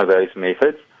one of those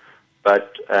methods.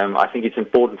 But I think it's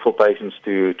important for patients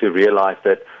to realize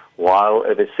that while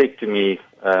a vasectomy,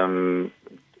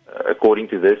 according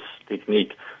to this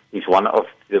technique, is one of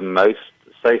the most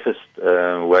safest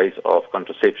ways of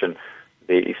contraception,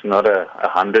 there is not a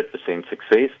 100%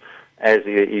 success, as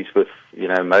there is with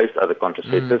most other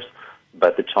contraceptives.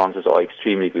 But the chances are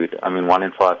extremely good. 1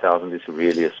 in 5,000 is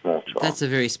really a small chance. That's a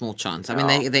very small chance.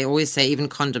 They always say even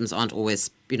condoms aren't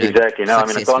always, Exactly. No,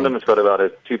 successful. A condom has got about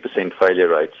a 2% failure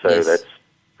rate, so yes. That's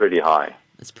pretty high.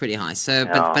 It's pretty high. So,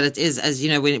 but it is, as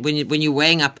you know, when you're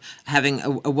weighing up having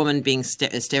a woman being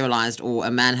sterilized or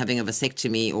a man having a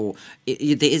vasectomy,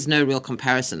 there is no real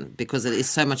comparison, because it is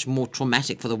so much more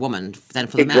traumatic for the woman than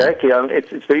for the man. Exactly.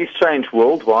 It's very strange.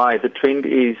 Worldwide, the trend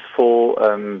is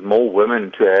for more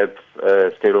women to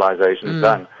have sterilization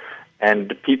done.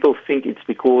 And people think it's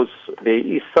because there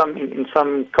is in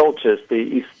some cultures, there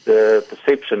is the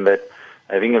perception that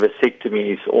having a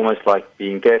vasectomy is almost like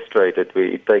being castrated, where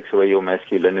it takes away your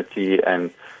masculinity and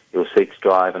your sex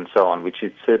drive and so on, which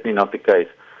is certainly not the case.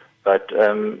 But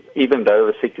even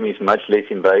though vasectomy is much less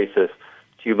invasive,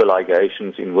 tubal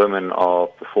ligations in women are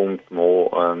performed more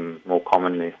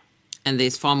commonly. And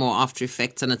there's far more after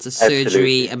effects, and it's a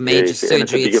surgery, a major surgery. And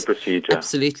it's a bigger procedure.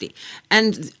 Absolutely.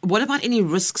 And what about any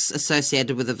risks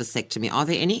associated with a vasectomy? Are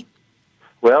there any?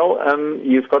 Well,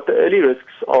 you've got the early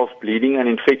risks of bleeding and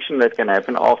infection that can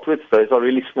happen afterwards. Those are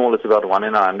really small. It's about 1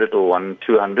 in 100 or 1 in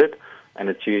 200, and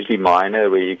it's usually minor,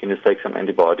 where you can just take some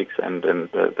antibiotics and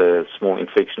the small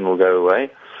infection will go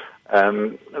away.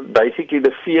 Basically,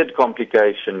 the feared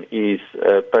complication is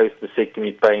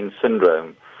post-vasectomy pain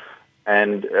syndrome.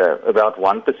 And about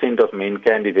 1% of men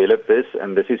can develop this,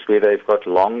 and this is where they've got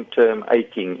long-term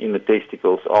aching in the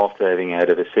testicles after having had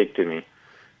a vasectomy.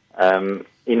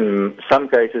 In some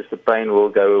cases, the pain will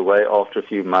go away after a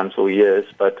few months or years,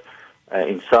 but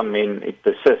in some men it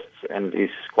persists and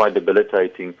is quite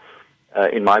debilitating.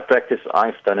 in my practice,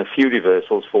 I've done a few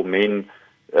reversals for men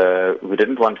who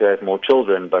didn't want to have more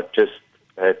children, but just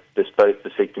had this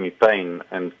post-vasectomy pain,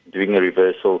 and doing a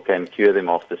reversal can cure them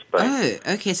of this pain.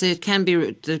 Oh, okay. So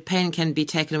the pain can be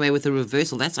taken away with a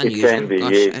reversal. That's unusual. It can be,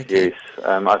 Gosh, yes, okay. yes.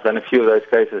 I've done a few of those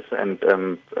cases, and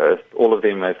all of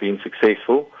them have been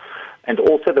successful. And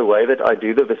also the way that I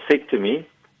do the vasectomy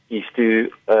is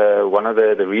to, one of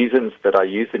the reasons that I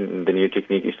use in the new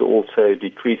technique is to also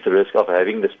decrease the risk of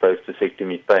having this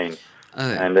post-vasectomy pain. Oh.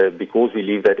 And because we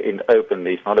leave that end open,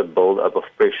 there's not a build-up of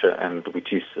pressure, and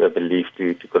which is believed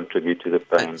to contribute to the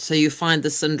pain. So you find the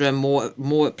syndrome more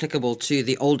applicable to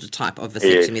the older type of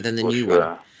vasectomy than the new one?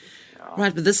 Yeah.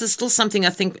 Right, but this is still something I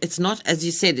think it's not, as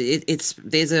you said,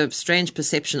 there's a strange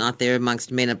perception out there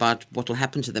amongst men about what will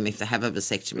happen to them if they have a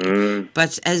vasectomy.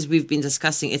 But as we've been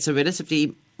discussing, it's a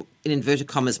relatively, in inverted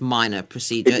commas, minor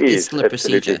procedure. It's still a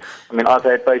procedure. I mean, I've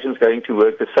had patients going to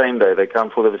work the same day. They come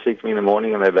for the vasectomy in the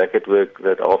morning and they're back at work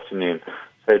that afternoon.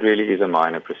 So it really is a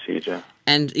minor procedure.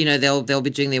 And, they'll be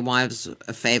doing their wives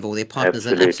a favour or their partners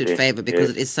an absolute favour because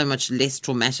it is so much less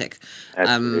traumatic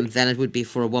than it would be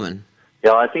for a woman.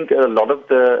 Yeah, I think a lot of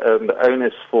the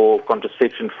onus for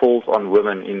contraception falls on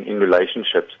women in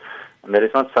relationships, and that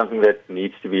is not something that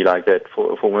needs to be like that.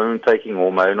 For women taking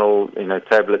hormonal,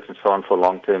 tablets and so on for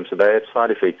long term, so they have side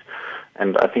effects.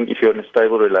 And I think if you're in a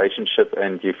stable relationship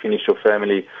and you finish your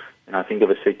family, and I think a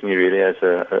vasectomy really has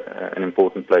an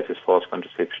important place as far as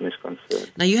contraception is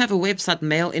concerned. Now, you have a website,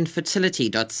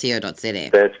 maleinfertility.co.za.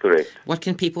 That's correct. What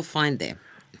can people find there?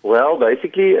 Well,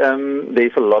 basically,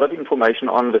 there's a lot of information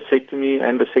on vasectomy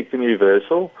and vasectomy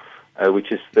reversal,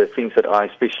 which is the things that I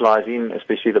specialize in,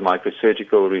 especially the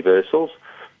microsurgical reversals.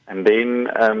 And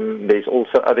then there's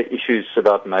also other issues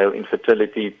about male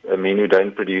infertility, men who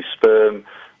don't produce sperm,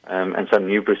 and some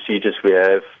new procedures we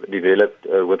have developed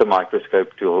with a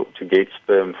microscope to get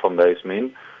sperm from those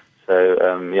men. So,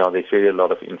 there's really a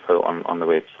lot of info on the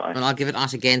website. Well, I'll give it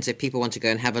out again so if people want to go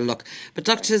and have a look. But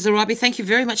Dr. Zerabi, thank you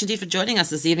very much indeed for joining us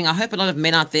this evening. I hope a lot of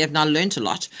men out there have now learned a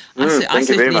lot. I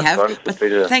certainly have. But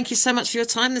thank you so much for your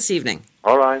time this evening.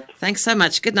 All right. Thanks so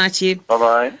much. Good night to you.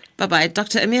 Bye-bye. Bye-bye.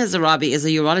 Dr. Amir Zerabi is a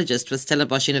urologist with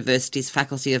Stellenbosch University's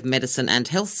Faculty of Medicine and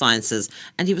Health Sciences,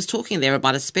 and he was talking there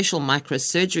about a special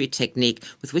microsurgery technique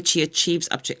with which he achieves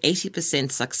up to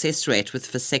 80% success rate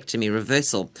with vasectomy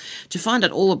reversal. To find out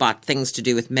all about things to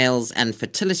do with males and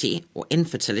fertility or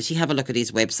infertility, have a look at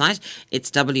his website.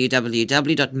 It's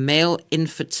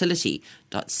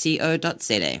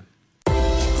www.maleinfertility.co.za.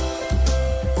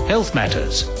 Health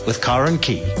Matters with Karen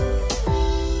Key.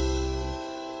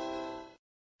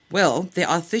 Well, there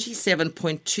are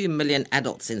 37.2 million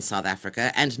adults in South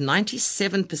Africa, and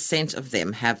 97% of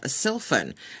them have a cell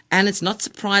phone. And it's not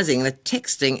surprising that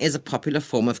texting is a popular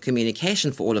form of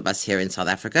communication for all of us here in South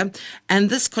Africa. And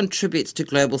this contributes to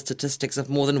global statistics of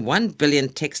more than 1 billion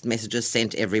text messages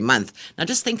sent every month. Now,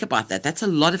 just think about that. That's a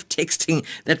lot of texting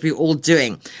that we're all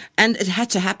doing. And it had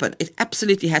to happen. It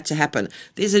absolutely had to happen.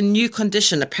 There's a new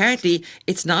condition. Apparently,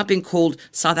 it's now been called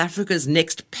South Africa's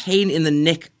next pain in the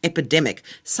neck epidemic.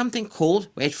 Something called,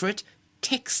 wait for it,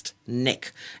 text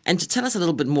neck. And to tell us a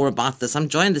little bit more about this, I'm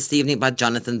joined this evening by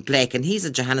Jonathan Blake, and he's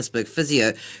a Johannesburg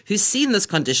physio who's seen this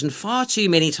condition far too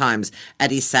many times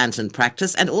at his Sandton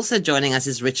practice. And also joining us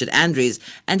is Richard Andrews,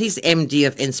 and he's MD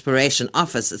of Inspiration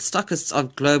Office at Stockists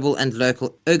of Global and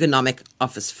Local Ergonomic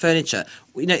Office Furniture.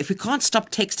 If we can't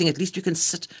stop texting, at least we can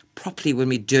sit properly when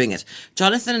we're doing it.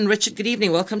 Jonathan and Richard, good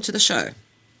evening. Welcome to the show.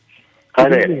 Hi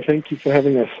there. Thank you for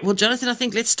having us. Well, Jonathan, I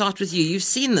think let's start with you. You've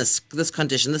seen this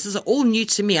condition. This is all new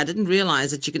to me. I didn't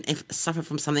realize that you can suffer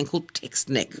from something called text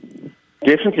neck.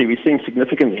 Definitely. We're seeing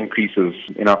significant increases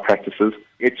in our practices.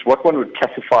 It's what one would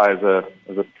classify as a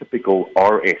typical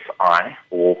RSI,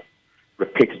 or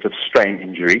repetitive strain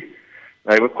injury.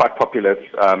 They were quite popular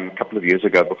a couple of years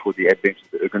ago before the advent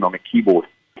of the ergonomic keyboard.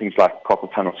 Things like carpal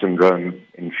tunnel syndrome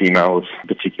in females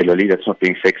particularly. That's not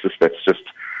being sexist. That's just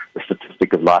the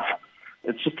statistic of life.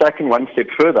 It's just taken one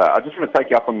step further. I just want to take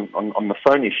you up on the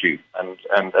phone issue and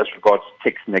as regards to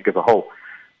text neck as a whole.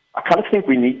 I kind of think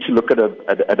we need to look at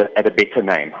a better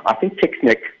name. I think text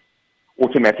neck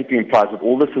automatically implies that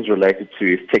all this is related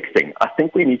to is texting. I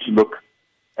think we need to look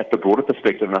at the broader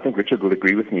perspective, and I think Richard will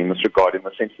agree with me in this regard, in the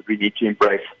sense that we need to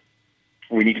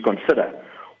consider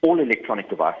all electronic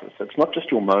devices. So it's not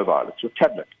just your mobile, it's your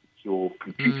tablet, it's your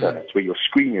computer, it's where your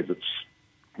screen is, it's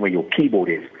where your keyboard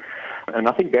is. And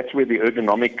I think that's where the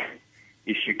ergonomic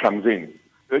issue comes in.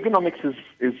 Ergonomics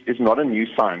is not a new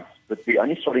science, but we're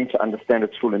only starting to understand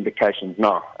its full implications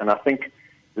now. And I think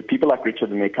that people like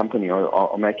Richard and their company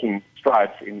are making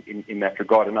strides in that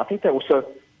regard. And I think they're also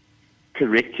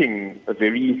correcting a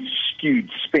very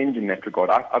skewed spend in that regard.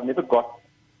 I've never got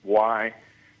why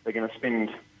they're going to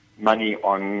spend money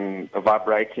on a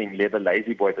vibrating leather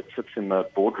lazy boy that sits in the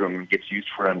boardroom and gets used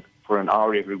for an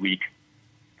hour every week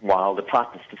while the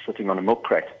typist is sitting on a milk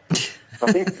crate. So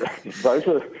I think those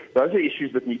are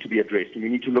issues that need to be addressed, and we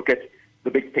need to look at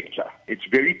the big picture. It's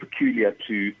very peculiar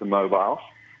to the mobile,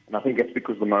 and I think that's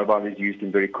because the mobile is used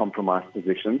in very compromised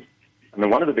positions. And then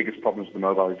one of the biggest problems with the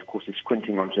mobile is, of course, is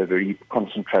squinting onto a very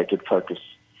concentrated, focused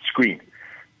screen.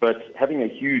 But having a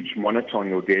huge monitor on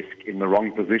your desk in the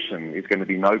wrong position is going to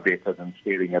be no better than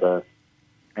staring at a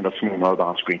small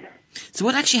mobile screen. So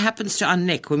what actually happens to our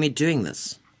neck when we're doing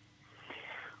this?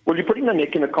 Well, you're putting the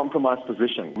neck in a compromised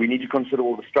position. We need to consider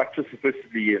all the structures. So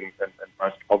firstly, and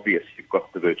most obvious, you've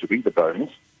got the vertebrae, the bones.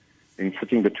 Then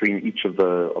sitting between each of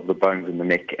the bones in the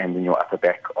neck and in your upper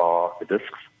back are the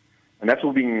discs. And that's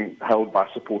all being held by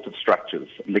supportive structures,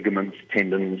 ligaments,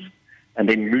 tendons, and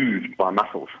then moved by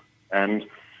muscles. And,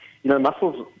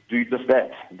 muscles do just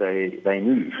that. They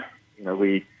move.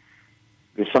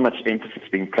 There's so much emphasis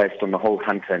being placed on the whole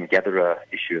hunter and gatherer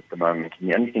issue at the moment. And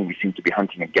the only thing we seem to be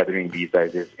hunting and gathering these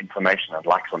days is information and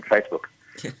likes on Facebook.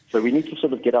 So we need to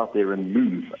sort of get out there and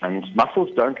move. And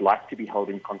muscles don't like to be held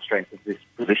in constrained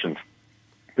positions,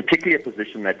 particularly a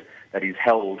position that is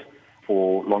held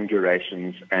for long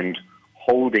durations and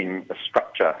holding a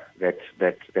structure that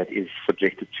is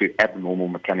subjected to abnormal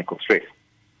mechanical stress.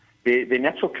 They're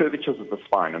natural curvatures of the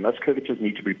spine, and those curvatures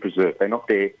need to be preserved. They're not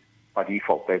there by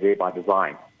default, they're there by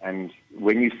design. And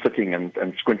when you're sitting and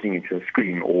squinting into a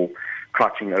screen or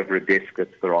crouching over a desk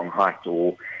that's the wrong height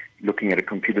or looking at a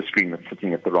computer screen that's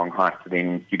sitting at the wrong height,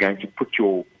 then you're going to put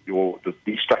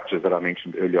these structures that I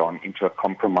mentioned earlier on into a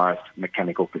compromised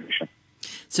mechanical position.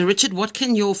 So, Richard, what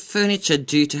can your furniture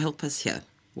do to help us here?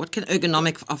 What can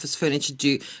ergonomic office furniture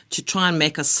do to try and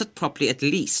make us sit properly at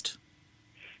least?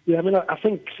 Yeah, I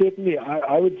think certainly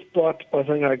I would start by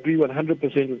saying I agree 100%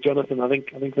 with Jonathan. I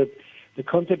think that the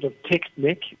concept of text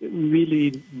neck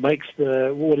really makes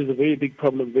what is a very big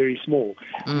problem very small.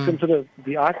 Consider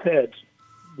the iPad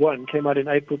 1 came out in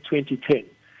April 2010.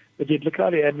 But yet look how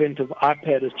the advent of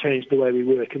iPad has changed the way we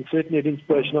work. And certainly at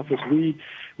Inspiration Office, we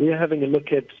are having a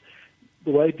look at the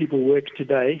way people work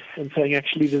today and saying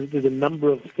actually there's a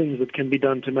number of things that can be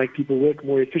done to make people work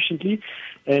more efficiently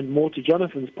and more to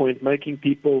Jonathan's point, making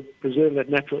people preserve that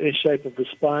natural S shape of the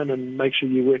spine and make sure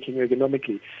you're working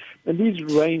ergonomically. And these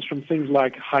range from things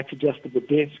like height adjustable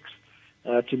desks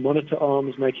to monitor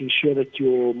arms, making sure that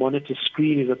your monitor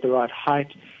screen is at the right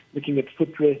height, looking at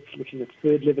footrests, looking at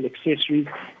third level accessories,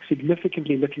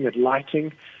 significantly looking at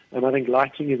lighting. And I think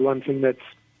lighting is one thing that's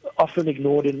often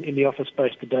ignored in the office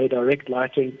space today, direct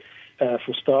lighting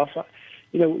for staff.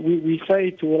 We say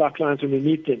to all our clients when we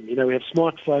meet them, we have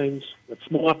smartphones, we've got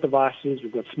smart devices,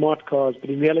 we've got smart cars,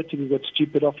 but in reality we've got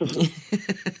stupid offices.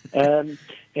 And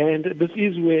this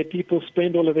is where people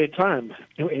spend all of their time.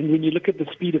 And when you look at the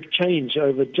speed of change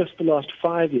over just the last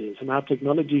 5 years and how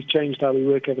technology has changed how we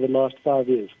work over the last 5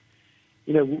 years,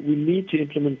 we need to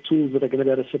implement tools that are going to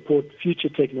be able to support future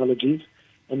technologies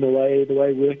and the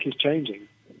way work is changing.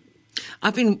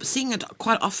 I've been seeing it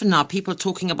quite often now, people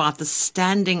talking about the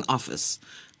standing office.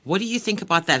 What do you think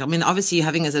about that? I mean, obviously you're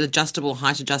having as an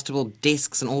height adjustable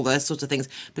desks and all those sorts of things,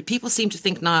 but people seem to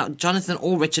think now, Jonathan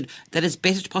or Richard, that it's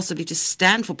better possibly to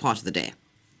stand for part of the day.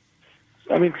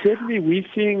 I mean, certainly we're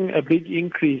seeing a big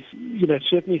increase,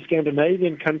 certainly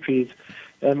Scandinavian countries.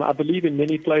 I believe in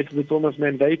many places it's almost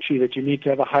mandatory that you need to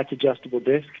have a height adjustable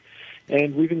desk.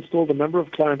 And we've installed a number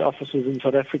of client offices in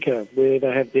South Africa where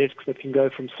they have desks that can go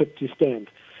from sit to stand.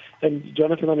 And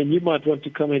Jonathan, you might want to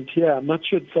comment here. I'm not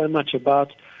sure it's so much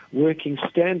about working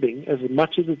standing as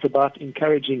much as it's about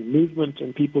encouraging movement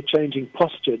and people changing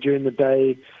posture during the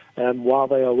day while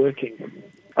they are working.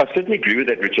 I certainly agree with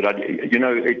that, Richard.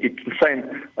 It's the same.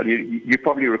 You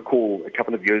probably recall a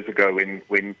couple of years ago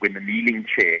when the kneeling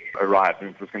chair arrived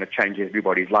and it was going to change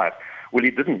everybody's life. Well,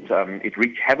 it didn't. It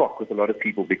wreaked havoc with a lot of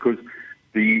people because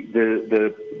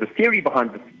the theory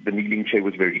behind the kneeling chair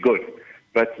was very good,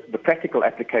 but the practical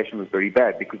application was very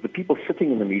bad because the people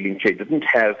sitting in the kneeling chair didn't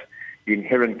have the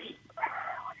inherent,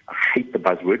 I hate the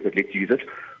buzzword, but let's use it,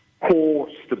 core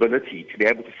stability to be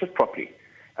able to sit properly.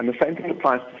 And the same thing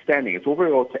applies to standing. It's all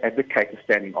very well to advocate a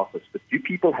standing office, but do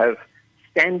people have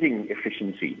standing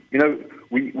efficiency?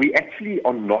 We actually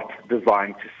are not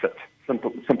designed to sit.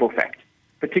 Simple fact.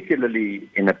 Particularly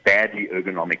in a badly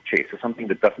ergonomic chair, so something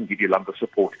that doesn't give you lumbar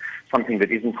support, something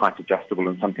that isn't height adjustable,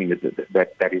 and something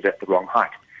that is at the wrong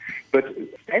height. But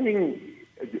standing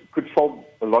could solve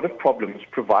a lot of problems,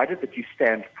 provided that you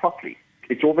stand properly.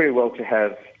 It's all very well to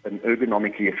have an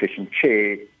ergonomically efficient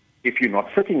chair if you're not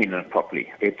sitting in it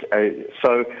properly.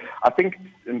 So I think,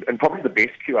 and probably the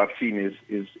best cue I've seen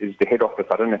is the head office.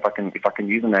 I don't know if I can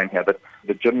use the name here, but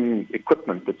the gym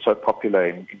equipment that's so popular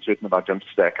in certain of our gyms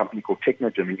today, a company called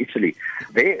Technogym in Italy,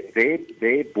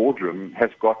 their boardroom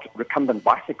has got recumbent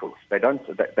bicycles. They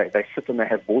sit and they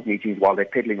have board meetings while they're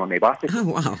pedaling on their bicycles.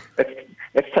 Oh, wow.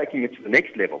 That's taking it to the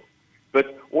next level.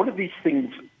 But all of these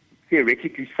things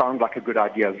theoretically sound like a good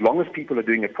idea as long as people are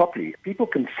doing it properly. People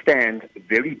can stand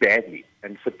very badly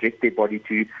and subject their body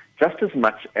to just as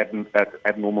much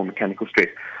abnormal mechanical stress.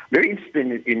 Very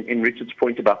interested in Richard's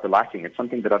point about the lighting. It's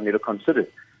something that I've never considered.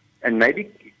 And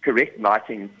maybe correct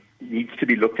lighting needs to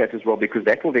be looked at as well, because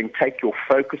that will then take your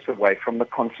focus away from the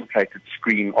concentrated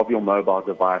screen of your mobile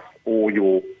device or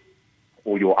your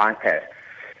iPad.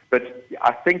 But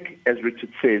I think, as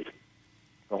Richard says,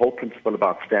 the whole principle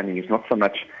about standing is not so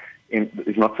much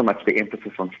the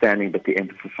emphasis on standing, but the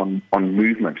emphasis on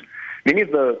movement. Many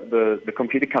of the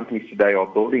computer companies today are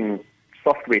building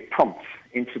software prompts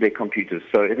into their computers.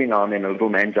 So every now and then a little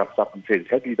man jumps up and says,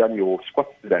 "Have you done your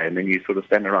squats today?" And then you sort of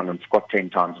stand around and squat 10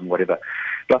 times and whatever.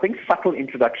 But I think subtle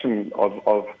introduction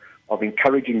of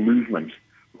encouraging movement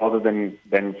rather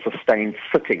than sustained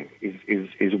sitting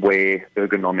is where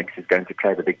ergonomics is going to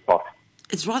play the big part.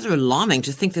 It's rather alarming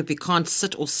to think that we can't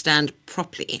sit or stand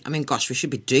properly. I mean, gosh, we should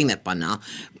be doing that by now.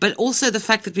 But also the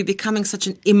fact that we're becoming such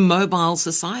an immobile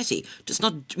society.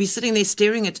 We're sitting there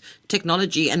staring at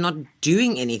technology and not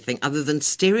doing anything other than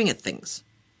staring at things.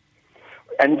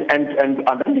 And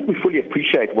I don't think we fully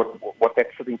appreciate what that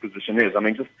sitting position is. I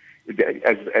mean, just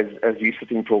as you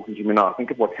sitting talking to me now,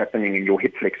 think of what's happening in your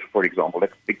hip flexor, for example.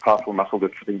 That's a big powerful muscle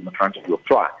that's sitting in the front of your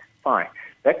thigh.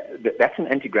 That's an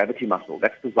anti-gravity muscle.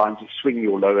 That's designed to swing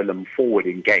your lower limb forward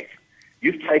in gait.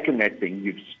 You've taken that thing,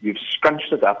 you've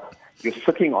scrunched it up, you're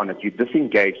sitting on it, you've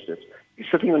disengaged it. You're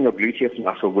sitting on your gluteus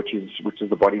muscle, which is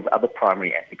the body's other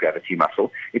primary anti-gravity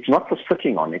muscle. It's not for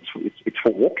sitting on, it's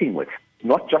for walking with.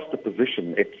 Not just the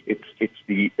position, it's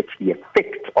the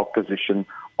effect of position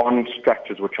on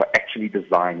structures which are actually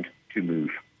designed to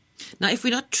move. Now, if we're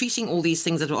not treating all these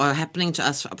things that are happening to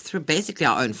us through basically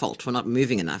our own fault for not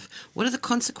moving enough, what are the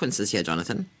consequences here,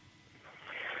 Jonathan?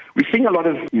 We're seeing a lot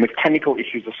of mechanical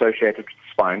issues associated with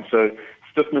the spine. So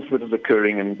stiffness that is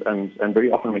occurring, and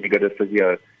very often when you go to a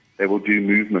physio, they will do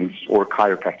movements, or a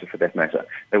chiropractor for that matter.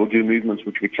 They will do movements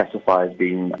which we classify as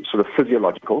being sort of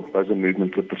physiological. Those are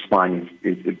movements that the spine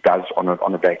it does on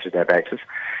a day-to-day basis.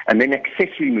 And then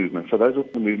accessory movements. So those are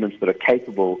the movements that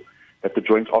the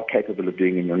joints are capable of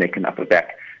doing in your neck and upper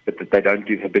back, but that they don't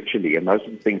do habitually. And those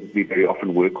are the things that we very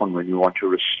often work on when we want to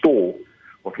restore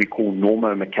what we call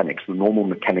normomechanics, the normal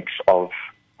mechanics of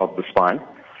the spine.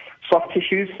 Soft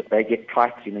tissues, they get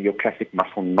tight, your classic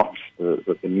muscle knots,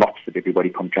 the knots that everybody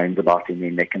complains about in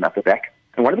their neck and upper back.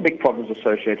 And one of the big problems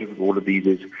associated with all of these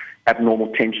is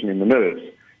abnormal tension in the nerves.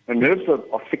 The nerves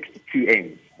are fixed at two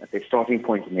ends, at their starting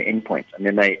point and their end point, and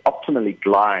then they optimally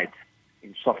glide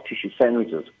in soft tissue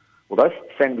sandwiches. Well, those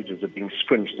sandwiches are being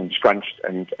scrunched and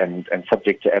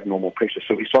subject to abnormal pressure.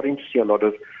 So we're starting to see a lot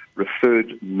of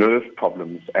referred nerve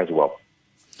problems as well.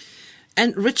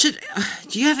 And Richard,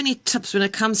 do you have any tips when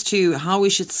it comes to how we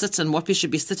should sit and what we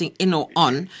should be sitting in or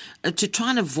on to try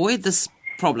and avoid this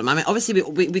problem? I mean, obviously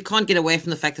we can't get away from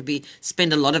the fact that we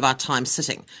spend a lot of our time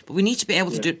sitting, but we need to be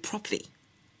able to do it properly.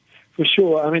 For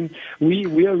sure. I mean,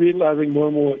 we are realizing more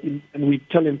and more, and we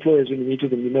tell employers when we meet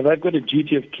with them, they've got a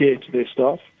duty of care to their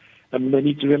staff. And they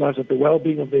need to realize that the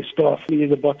well-being of their staff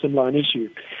is a bottom-line issue.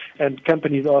 And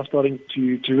companies are starting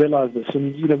to realize this.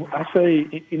 And, I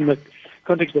say in the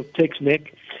context of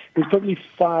TechNEC, there's probably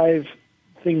 5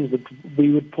 things that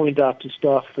we would point out to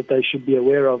staff that they should be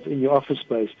aware of in your office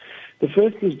space. The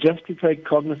first is just to take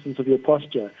cognizance of your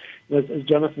posture. As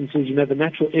Jonathan says, the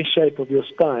natural S-shape of your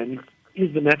spine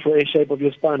is the natural S-shape of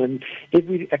your spine, and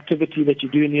every activity that you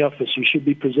do in the office, you should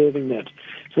be preserving that.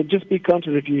 So just be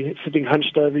conscious if you're sitting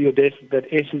hunched over your desk that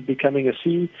S is becoming a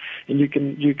C, and you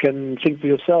can think for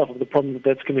yourself of the problem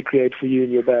that's going to create for you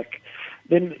in your back.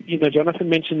 Then, Jonathan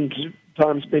mentioned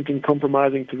time spent in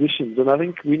compromising positions, and I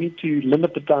think we need to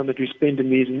limit the time that we spend in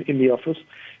these in the office.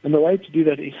 And the way to do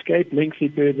that is escape lengthy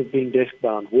periods of being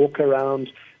desk-bound, walk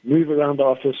around, move around the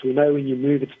office. We know when you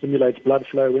move, it stimulates blood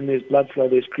flow. When there's blood flow,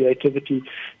 there's creativity.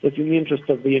 So it's in the interest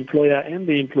of the employer and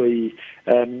the employee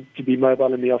to be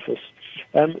mobile in the office.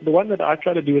 The one that I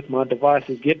try to do with my device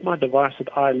is get my device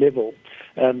at eye level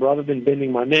rather than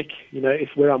bending my neck. If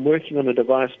where I'm working on a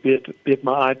device, be it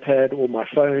my iPad or my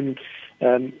phone,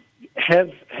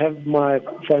 have my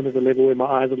phone at a level where my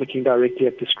eyes are looking directly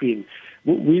at the screen.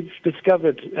 We've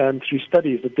discovered through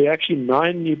studies that there are actually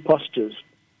 9 new postures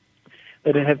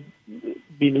that have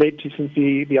been led to since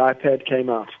the iPad came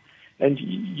out. And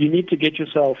you need to get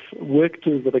yourself work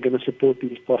tools that are going to support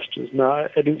these postures. Now,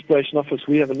 at Inspiration Office,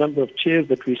 we have a number of chairs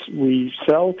that we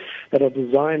sell that are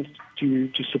designed to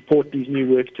support these new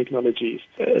work technologies.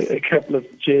 A couple of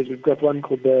chairs, we've got one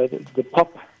called the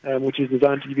Pop, which is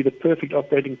designed to give you the perfect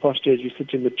operating posture as you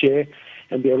sit in the chair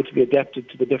and be able to be adapted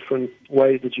to the different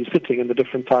ways that you're sitting and the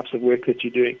different types of work that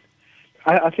you're doing.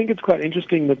 I think it's quite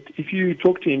interesting that if you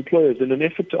talk to employers in an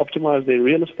effort to optimize their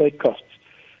real estate costs,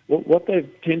 what they've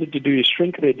tended to do is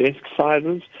shrink their desk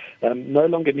sizes, no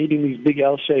longer needing these big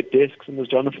L-shaped desks. And as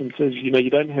Jonathan says, you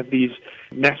don't have these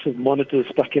massive monitors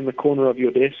stuck in the corner of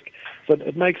your desk. So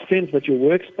it makes sense that your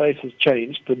workspace has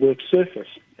changed, the work surface,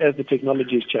 as the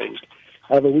technology has changed.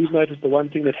 However, we've noticed the one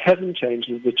thing that hasn't changed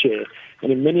is the chair.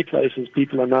 And in many places,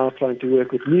 people are now trying to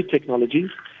work with new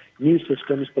technologies, new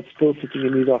systems, but still sitting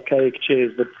in these archaic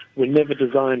chairs that were never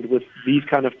designed with these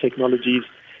kind of technologies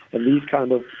and these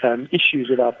kind of issues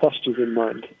with our postures in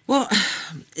mind. Well,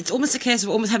 it's almost a case of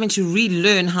almost having to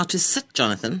relearn how to sit,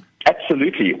 Jonathan.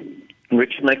 Absolutely.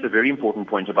 Richard makes a very important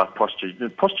point about posture.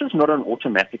 Posture is not an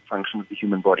automatic function of the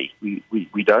human body. We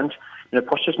don't,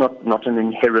 posture is not an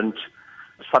inherent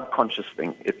subconscious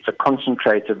thing. It's a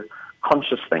concentrated,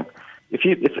 conscious thing.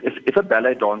 If a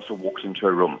ballet dancer walks into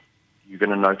a room, you're going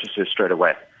to notice her straight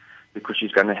away because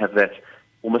she's going to have that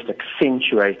almost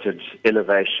accentuated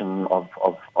elevation of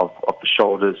the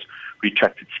shoulders,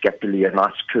 retracted scapulae, a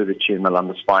nice curvature in the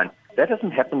lumbar spine. That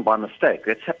doesn't happen by mistake.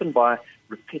 That's happened by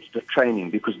repetitive training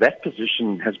because that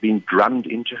position has been drummed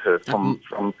into her from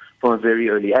a very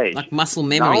early age. Like muscle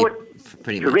memory,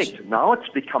 pretty much. Correct. Now it's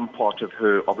become part of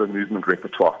her movement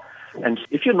repertoire. And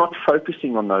if you're not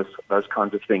focusing on those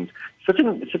kinds of things,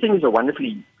 sitting is a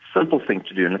wonderfully simple thing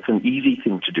to do, and it's an easy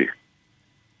thing to do.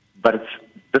 But it's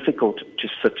difficult to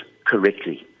sit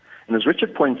correctly. And as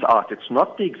Richard points out, it's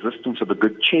not the existence of a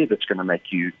good chair that's going to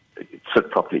make you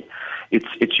sit properly.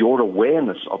 It's your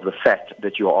awareness of the fact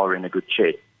that you are in a good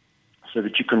chair so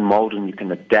that you can mold and you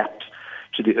can adapt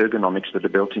to the ergonomics that are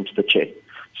built into the chair.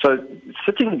 So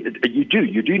sitting, you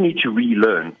do need to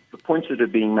relearn the points that are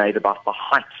being made about the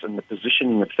heights and the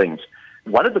positioning of things.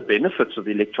 One of the benefits of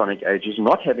the electronic age is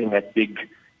not having that big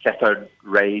cathode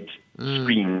ray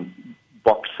screen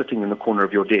box sitting in the corner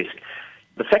of your desk.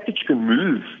 The fact that you can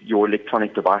move your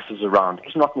electronic devices around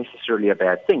is not necessarily a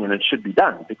bad thing, and it should be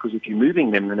done, because if you're moving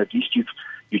them, then at least you're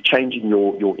changing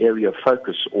your area of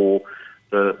focus or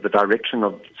the direction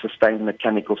of sustained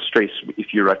mechanical stress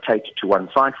if you rotate to one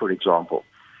side, for example.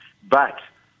 But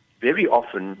very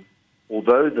often,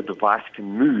 although the device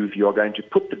can move, you're going to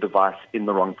put the device in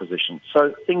the wrong position.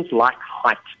 So things like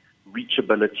height,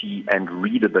 reachability, and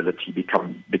readability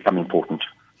become important.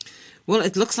 Well,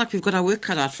 it looks like we've got our work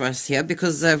cut out for us here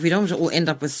because we don't want to all end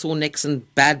up with sore necks and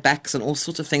bad backs and all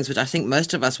sorts of things, which I think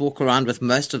most of us walk around with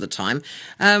most of the time.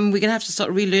 We're going to have to start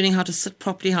relearning how to sit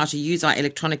properly, how to use our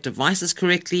electronic devices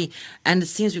correctly, and it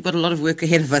seems we've got a lot of work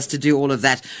ahead of us to do all of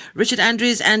that. Richard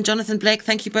Andrews and Jonathan Blake,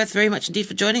 thank you both very much indeed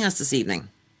for joining us this evening.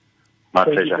 My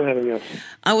Thank pleasure. you for having us.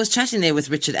 I was chatting there with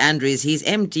Richard Andrews. He's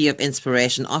MD of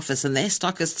Inspiration Office, and they're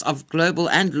stockists of global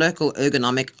and local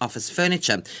ergonomic office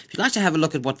furniture. If you'd like to have a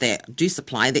look at what they do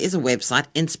supply, there is a website,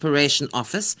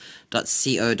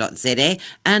 inspirationoffice.co.za.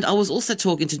 And I was also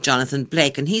talking to Jonathan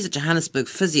Blake, and he's a Johannesburg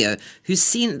physio who's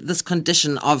seen this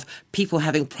condition of people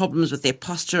having problems with their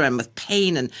posture and with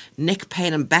pain and neck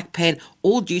pain and back pain,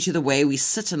 all due to the way we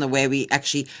sit and the way we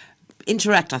actually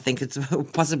interact, I think it's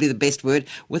possibly the best word,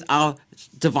 with our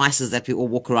devices that we all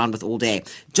walk around with all day.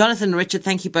 Jonathan and Richard,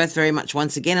 thank you both very much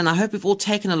once again, and I hope we've all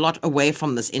taken a lot away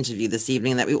from this interview this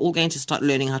evening, and that we're all going to start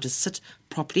learning how to sit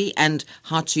properly and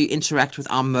how to interact with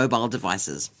our mobile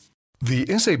devices. The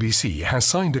SABC has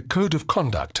signed a code of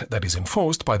conduct that is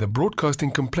enforced by the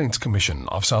Broadcasting Complaints Commission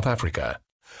of South Africa.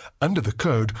 Under the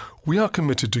code, we are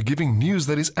committed to giving news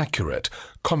that is accurate,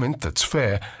 comment that's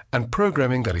fair, and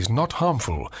programming that is not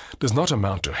harmful, does not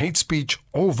amount to hate speech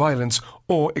or violence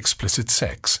or explicit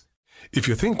sex. If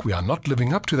you think we are not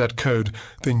living up to that code,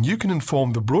 then you can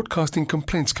inform the Broadcasting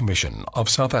Complaints Commission of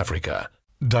South Africa.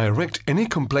 Direct any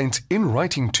complaints in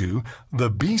writing to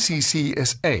the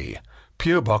BCCSA,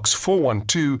 PO Box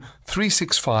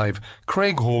 412-365,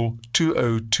 Craighall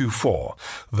 2024.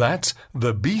 That's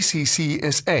the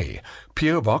BCCSA,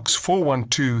 PO Box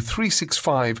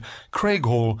 412-365,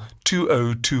 Craighall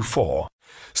 2024.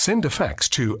 Send a fax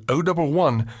to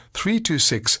 011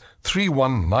 326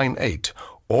 3198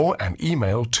 or an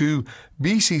email to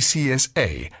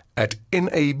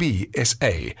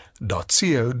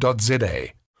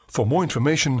bccsa@nabsa.co.za. For more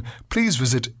information, please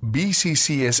visit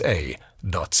bccsa.co.za.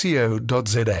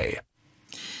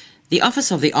 The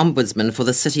Office of the Ombudsman for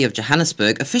the City of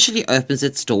Johannesburg officially opens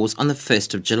its doors on the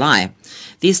 1st of July.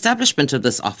 The establishment of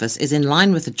this office is in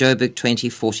line with the Joburg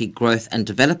 2040 growth and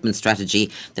development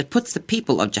strategy that puts the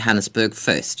people of Johannesburg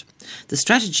first. The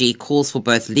strategy calls for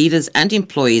both leaders and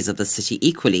employees of the city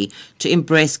equally to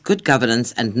embrace good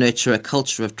governance and nurture a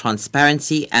culture of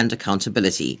transparency and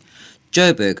accountability.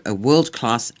 Joburg, a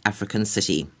world-class African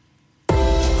city.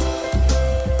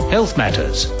 Health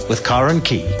Matters with Karen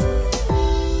Key.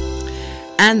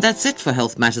 And that's it for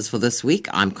Health Matters for this week.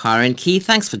 I'm Karen Key.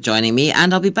 Thanks for joining me,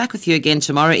 and I'll be back with you again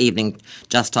tomorrow evening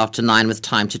just after 9 with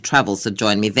Time to Travel, so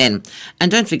join me then. And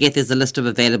don't forget, there's a list of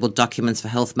available documents for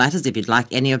Health Matters. If you'd like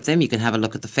any of them, you can have a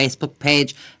look at the Facebook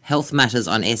page, Health Matters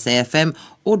on SAFM,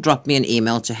 or drop me an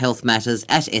email to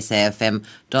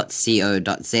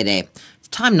healthmatters@safm.co.za. It's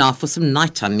time now for some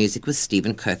nighttime music with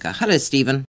Stephen Kirker. Hello, Stephen.